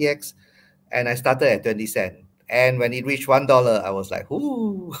PTX, and I started at 20 cent. And when it reached $1, I was like,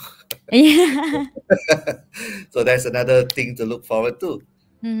 "Ooh!" Yeah. So that's another thing to look forward to.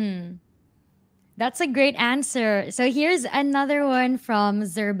 Mm-hmm. That's a great answer. So here's another one from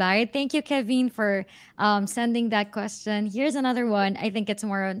Zerbite. Thank you, Kevin, for sending that question. Here's another one. I think it's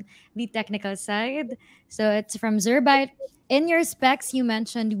more on the technical side. So it's from Zerbite. In your specs, you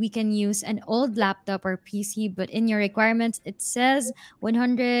mentioned we can use an old laptop or PC, but in your requirements, it says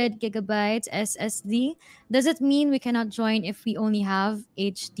 100 gigabytes SSD. Does it mean we cannot join if we only have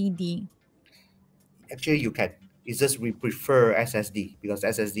HDD? Actually, you can. It's just we prefer SSD because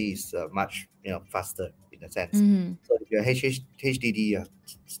SSD is much faster in a sense. Mm-hmm. So if you're HDD,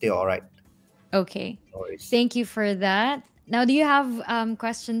 still all right. Okay. No worries. Thank you for that. Now, do you have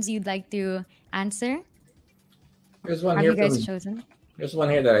questions you'd like to answer? Here's one Have here you guys from chosen? Here's one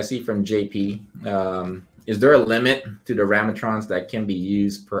here that I see from JP. Is there a limit to the Rametrons that can be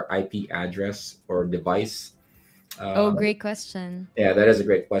used per IP address or device? Oh, Um, great question. yeah, that is a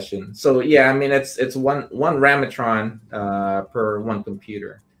great question. So yeah, I mean it's one Rametron per one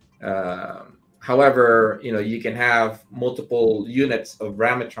computer. However, you can have multiple units of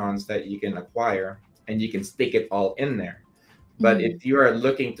Rametrons that you can acquire, and you can stick it all in there. But Mm-hmm. if you are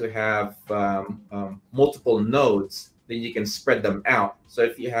looking to have multiple nodes, then you can spread them out. So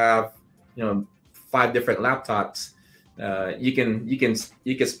if you have, 5 different laptops, you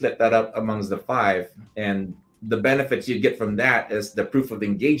can split that up amongst the five, and the benefits you get from that is the proof of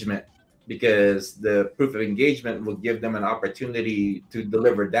engagement, because the proof of engagement will give them an opportunity to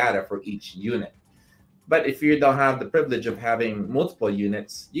deliver data for each unit. But if you don't have the privilege of having multiple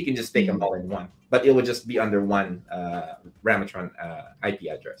units, you can just take them Mm-hmm. all in one. But it will just be under one Ramatron IP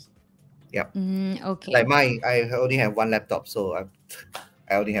address. Yeah. Mm, Like okay. mine, I only have one laptop, so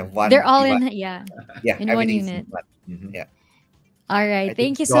I only have They're one all device. in, yeah, Yeah, in one everything is in unit. one. Mhm. Yeah. All I right.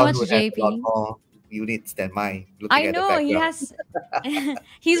 think Thank you so John much, would have a lot JP. more units than mine, looking I at the know he background. has,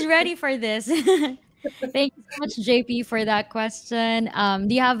 he's ready for this. Thank you so much, JP, for that question.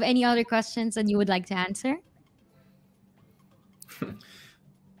 Do you have any other questions that you would like to answer?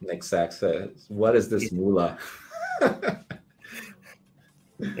 Next Zach says, "What is this Is Mula?"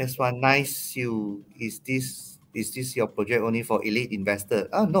 That's one nice you. Is this your project only for elite investor?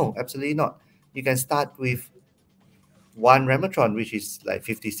 Oh no, absolutely not. You can start with one Ramatron, which is like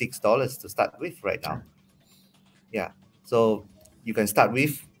 $56 to start with right now. Yeah. So you can start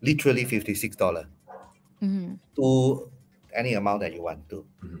with literally $56 Mm-hmm. to any amount that you want to.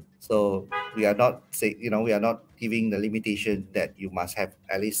 Mhm, So we are not giving the limitation that you must have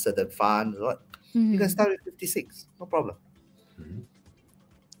at least certain funds. What you can Mm-hmm. start with 56, no problem. mhm.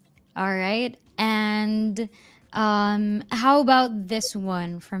 All right. And how about this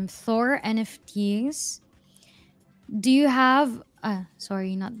one from Thor NFTs? Do you have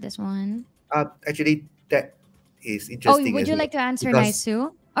sorry, not this one. Actually, that is Oh, interesting would as you well like to answer because Naisu?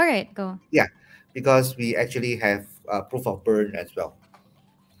 All right, go. yeah, because we actually have proof of burn as well.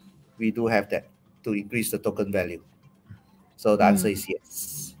 We do have that to increase the token value. So the answer Mhm. is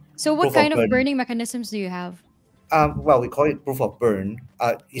yes. So what Proof of kind of burn. burning mechanisms do you have? Well, we call it proof of burn.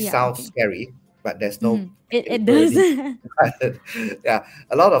 It Yeah, sounds okay. scary, but there's no actually It does. burning. Yeah,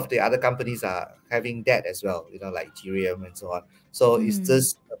 a lot of the other companies are having that as well. Like Ethereum and so on. So it's Mhm.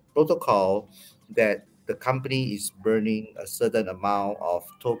 just a protocol that the company is burning a certain amount of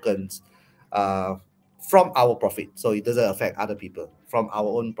tokens uh, from our profit. So it doesn't affect other people. From our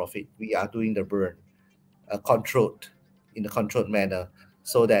own profit, we are doing the burn controlled in a controlled manner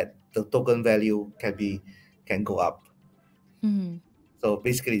so that the token value can go up. Mhm. So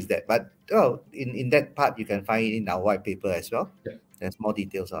basically it's that. But oh, in that part you can find it in our white paper as well. Yeah. There's more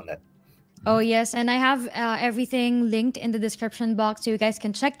details on that. Oh, yes. And I have everything linked in the description box so you guys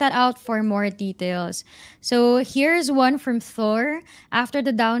can check that out for more details. So here's one from Thor. After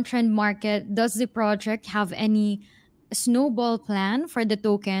the downtrend market, does the project have any snowball plan for the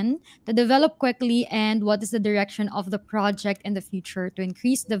token to develop quickly? And what is the direction of the project in the future to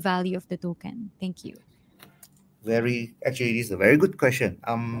increase the value of the token? Thank you. Very actually, this is a very good question.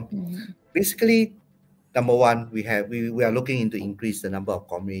 Mhm. Basically, number one, we are looking into increase the number of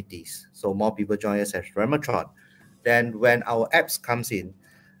communities, so more people join us as Rametron. Then when our apps comes in,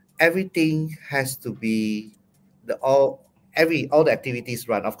 everything has to be the all the activities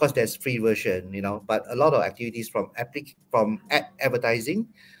run. Of course, there's free version, but a lot of activities from advertising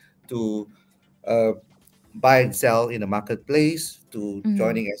to uh, buy and sell in the marketplace to Mhm.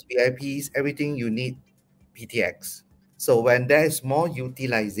 joining SPIPs, everything you need PTX. So when there's more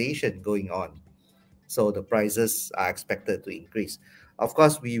utilization going on, so the prices are expected to increase. Of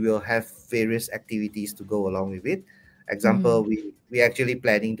course, we will have various activities to go along with it. Example, Mhm. we actually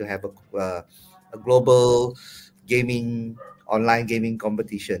planning to have a global gaming online gaming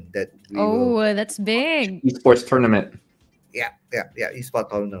competition that we will. Oh, that's big. Esports tournament. Yeah, esport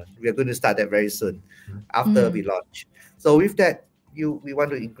tournament. We are going to start that very soon after we Mhm. launch. So with that, we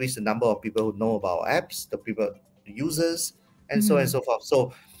want to increase the number of people who know about apps, the users, and so on and Mhm. so forth.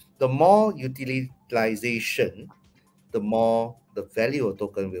 So the more utilization, the more the value of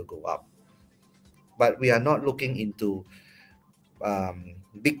token will go up. But we are not looking into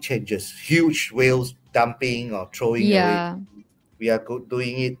big changes, huge whales dumping or throwing away. Yeah. We are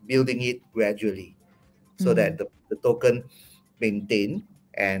doing it, building it gradually, so that Mhm. the token maintain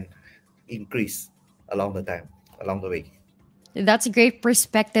and increase along the time, along the way. That's a great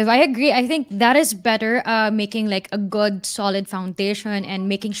perspective. I agree. I think that is better, making like a good, solid foundation and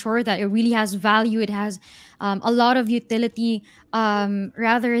making sure that it really has value. It has a lot of utility,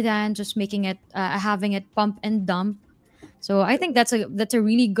 rather than just making it, having it pump and dump. So I think that's a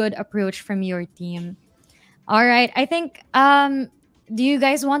really good approach from your team. All right. I think. Do you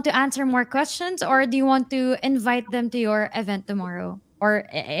guys want to answer more questions, or do you want to invite them to your event tomorrow or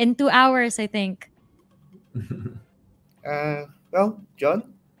in 2 hours? I think. Well,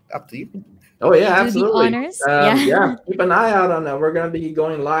 John, up to you. Oh yeah, Do the absolutely. honors. Yeah. Yeah, keep an eye out on. We're gonna be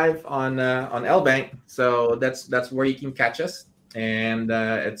going live on L Bank, so that's where you can catch us, and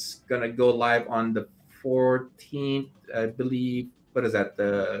it's gonna go live on the 14th, I believe. What is that?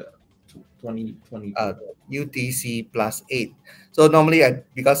 The 2020. Uh, UTC +8. So normally,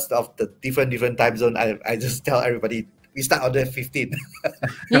 because of the different time zone, I just tell everybody we start on the 15th.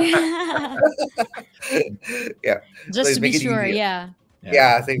 Yeah. Yeah, so Just it's to be make it sure. easier. Yeah. Yeah.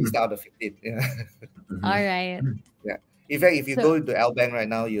 Yeah, I think we start on the 15th. Yeah. All Mhm. right. Yeah. In fact, if you So, go into L Bank right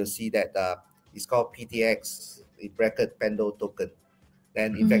now, you'll see that it's called PDAX, in bracket Pando token.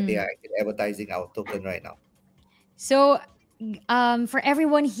 Then, in fact, they mhm. are actually advertising our token right now. So, for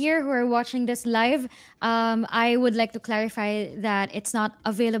everyone here who are watching this live, I would like to clarify that it's not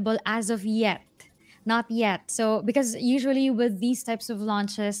available as of yet. Not yet. So, because usually with these types of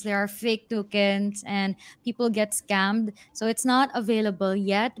launches, there are fake tokens and people get scammed. So, it's not available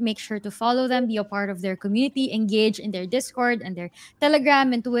yet. Make sure to follow them, be a part of their community, engage in their Discord and their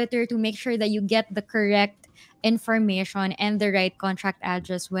Telegram and Twitter to make sure that you get the correct information and the right contract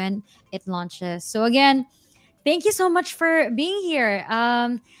address when it launches. So, again, thank you so much for being here.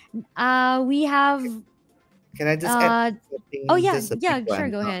 We have. Can I just add Uh, oh something, yeah, just a quick yeah, sure. one?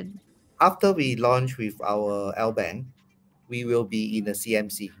 Go ahead. After we launch with our L Bank, we will be in the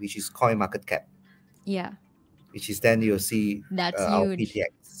CMC, which is Coin Market Cap, Yeah, which is then you'll see that's our huge.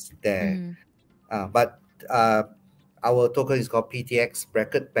 PTX there. Mhm. But uh, our token is called PTX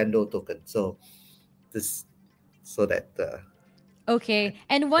bracket Pando token. So this, so that Okay,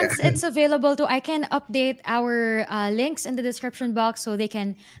 and yeah. once it's available, to I can update our links in the description box so they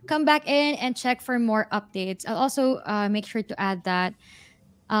can come back in and check for more updates. I'll also make sure to add that.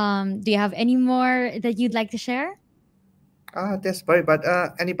 Do you have any more that you'd like to share? That's right. But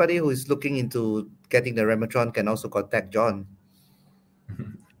anybody who is looking into getting the Rametron can also contact John.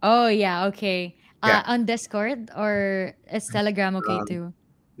 Oh yeah, okay. Yeah. On Discord or is Telegram okay Um, too?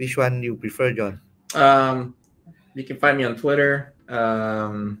 which one you prefer, John? Um, you can find me on Twitter.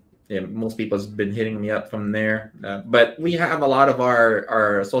 Yeah, most people's been hitting me up from there. But we have a lot of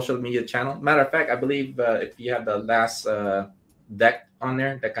our social media channel. Matter of fact, I believe if you have the last deck on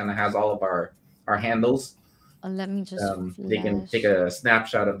there, that kind of has all of our handles. Let me just They can take flash. a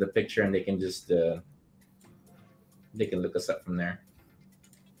snapshot of the picture and they can just they can look us up from there.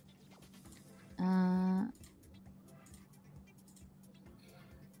 Uh,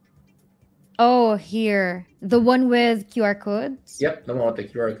 oh, here. The one with QR codes? Yep, the one with the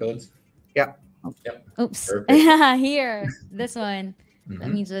QR codes. Yeah. Yep. Oops. Perfect. Here. This one. Let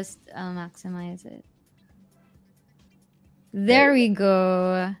Mhm. me just maximize it. There we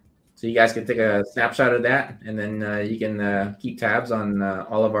go. So you guys can take a snapshot of that, and then you can keep tabs on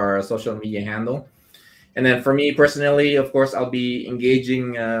all of our social media handle. And then for me personally, of course, I'll be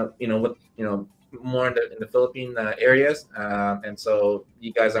engaging, with more in the Philippine areas, and so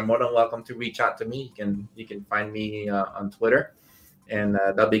you guys are more than welcome to reach out to me. You can find me on Twitter, and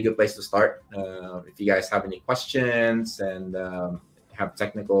that'll be a good place to start. If you guys have any questions and have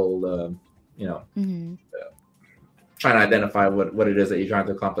technical, Mhm. trying to identify what it is that you're trying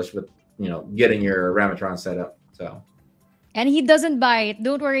to accomplish with getting your Rametron set up. So And he doesn't bite.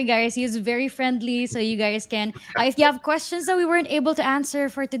 Don't worry, guys. He's very friendly. So you guys can, if you have questions that we weren't able to answer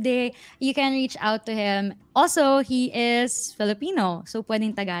for today, you can reach out to him. Also, he is Filipino. So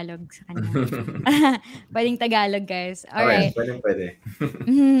pwedeng Tagalog sa kanya. Pwedeng Tagalog, guys. All oh yeah, right. pwede.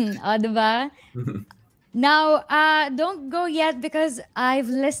 O, diba? Now, don't go yet because I've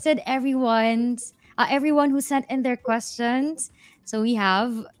listed everyone who sent in their questions. So we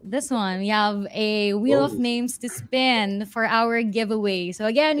have this one. We have a wheel of Oh, names to spin for our giveaway. So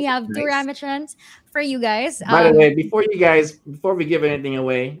again, we have two Nice. Rametrons for you guys. by the way, before we give anything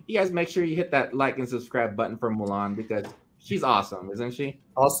away, you guys make sure you hit that like and subscribe button for Mulan because she's awesome, isn't she?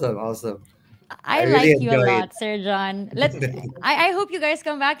 Awesome, awesome. I really like you a enjoy lot, Sir John. I hope you guys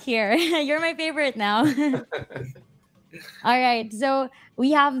come back here. You're my favorite now. All right. So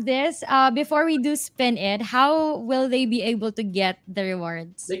we have this. Before we do spin it, how will they be able to get the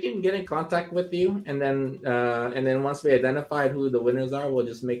rewards? They can get in contact with you, and then once we identify who the winners are, we'll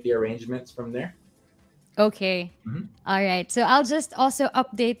just make the arrangements from there. Okay. Mhm. All right. So I'll just also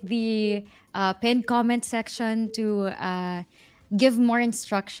update the pinned comment section to give more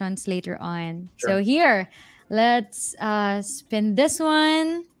instructions later on. So Sure. here, let's spin this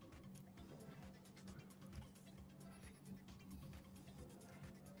one.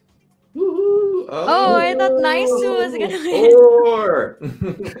 Woohoo! Oh, I thought Naisu was gonna win. Four.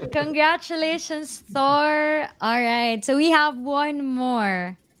 Congratulations, Thor. All right. So we have one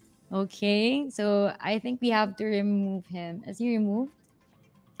more. Okay. So I think we have to remove him. Is he removed?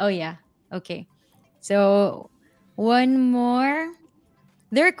 Oh, yeah. Okay. So one more.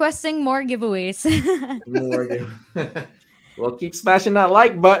 They're requesting more giveaways. More. Well, keep smashing that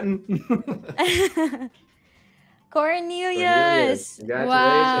like button. Cornelius. Congratulations.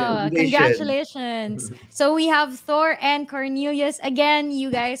 Wow. Congratulations. Congratulations. So we have Thor and Cornelius. Again,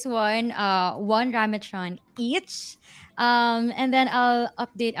 you guys won one Rametron each. And then I'll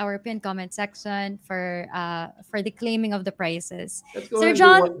update our pin comment section for the claiming of the prizes. Let's go Sir ahead and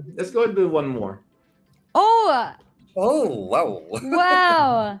John. let's go ahead and do one more. Oh, Oh, wow.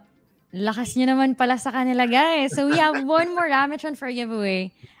 wow. Lakas nyo naman pala sa kanila, guys. So we have one more Rametron for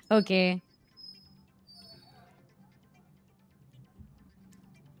giveaway. Okay.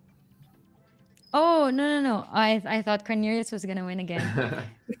 Oh, no. I thought Cornelius was gonna win again.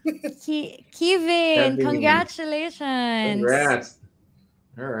 Kevin, Kevin. congratulations. Congrats.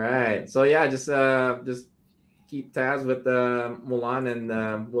 All right. So yeah, just keep tabs with Mulan,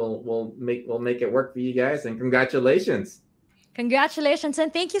 and we'll make it work for you guys. And congratulations. Congratulations, and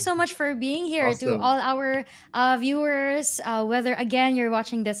thank you so much for being here to Awesome. all our viewers, whether again you're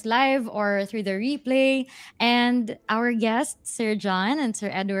watching this live or through the replay, and our guests, Sir John and Sir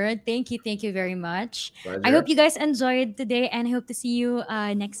Edward. Thank you very much. Pleasure. I hope you guys enjoyed today, and I hope to see you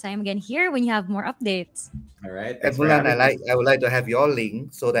next time again here when you have more updates. All right. And Thanks for Mulan, having me. I would like to have your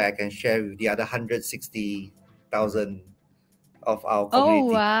link so that I can share with the other 160,000 of our Oh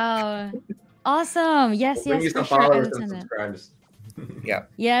community. wow, awesome! Yes, We'll bring you for some sure. I followers will and send it. subscribers. Yeah.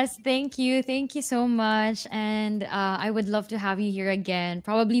 Yes, thank you so much, and I would love to have you here again.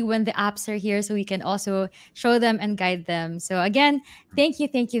 Probably when the apps are here, so we can also show them and guide them. So again, thank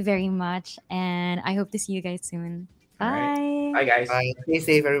you very much, and I hope to see you guys soon. All right. Bye. Bye, guys. Bye. Stay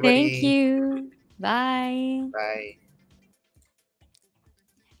safe, everybody. Thank you. Bye. Bye.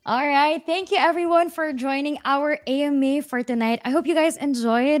 All right. Thank you everyone for joining our AMA for tonight. I hope you guys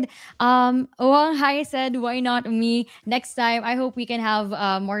enjoyed. Wang Hai said, why not me? Next time, I hope we can have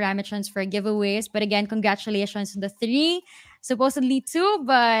more Rametrons for giveaways. But again, congratulations to the three. Supposedly two,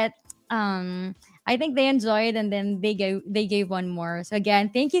 but um I think they enjoyed and then they gave one more. So again,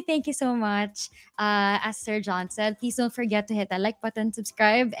 thank you so much. As Sir John said, please don't forget to hit that like button,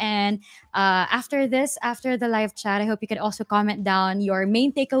 subscribe, and after this, after the live chat, I hope you could also comment down your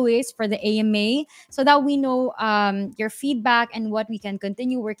main takeaways for the AMA so that we know your feedback and what we can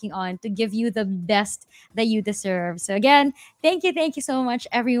continue working on to give you the best that you deserve. So, again, thank you so much,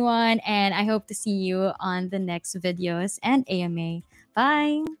 everyone. And I hope to see you on the next videos and AMA.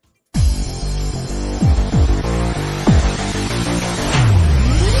 Bye.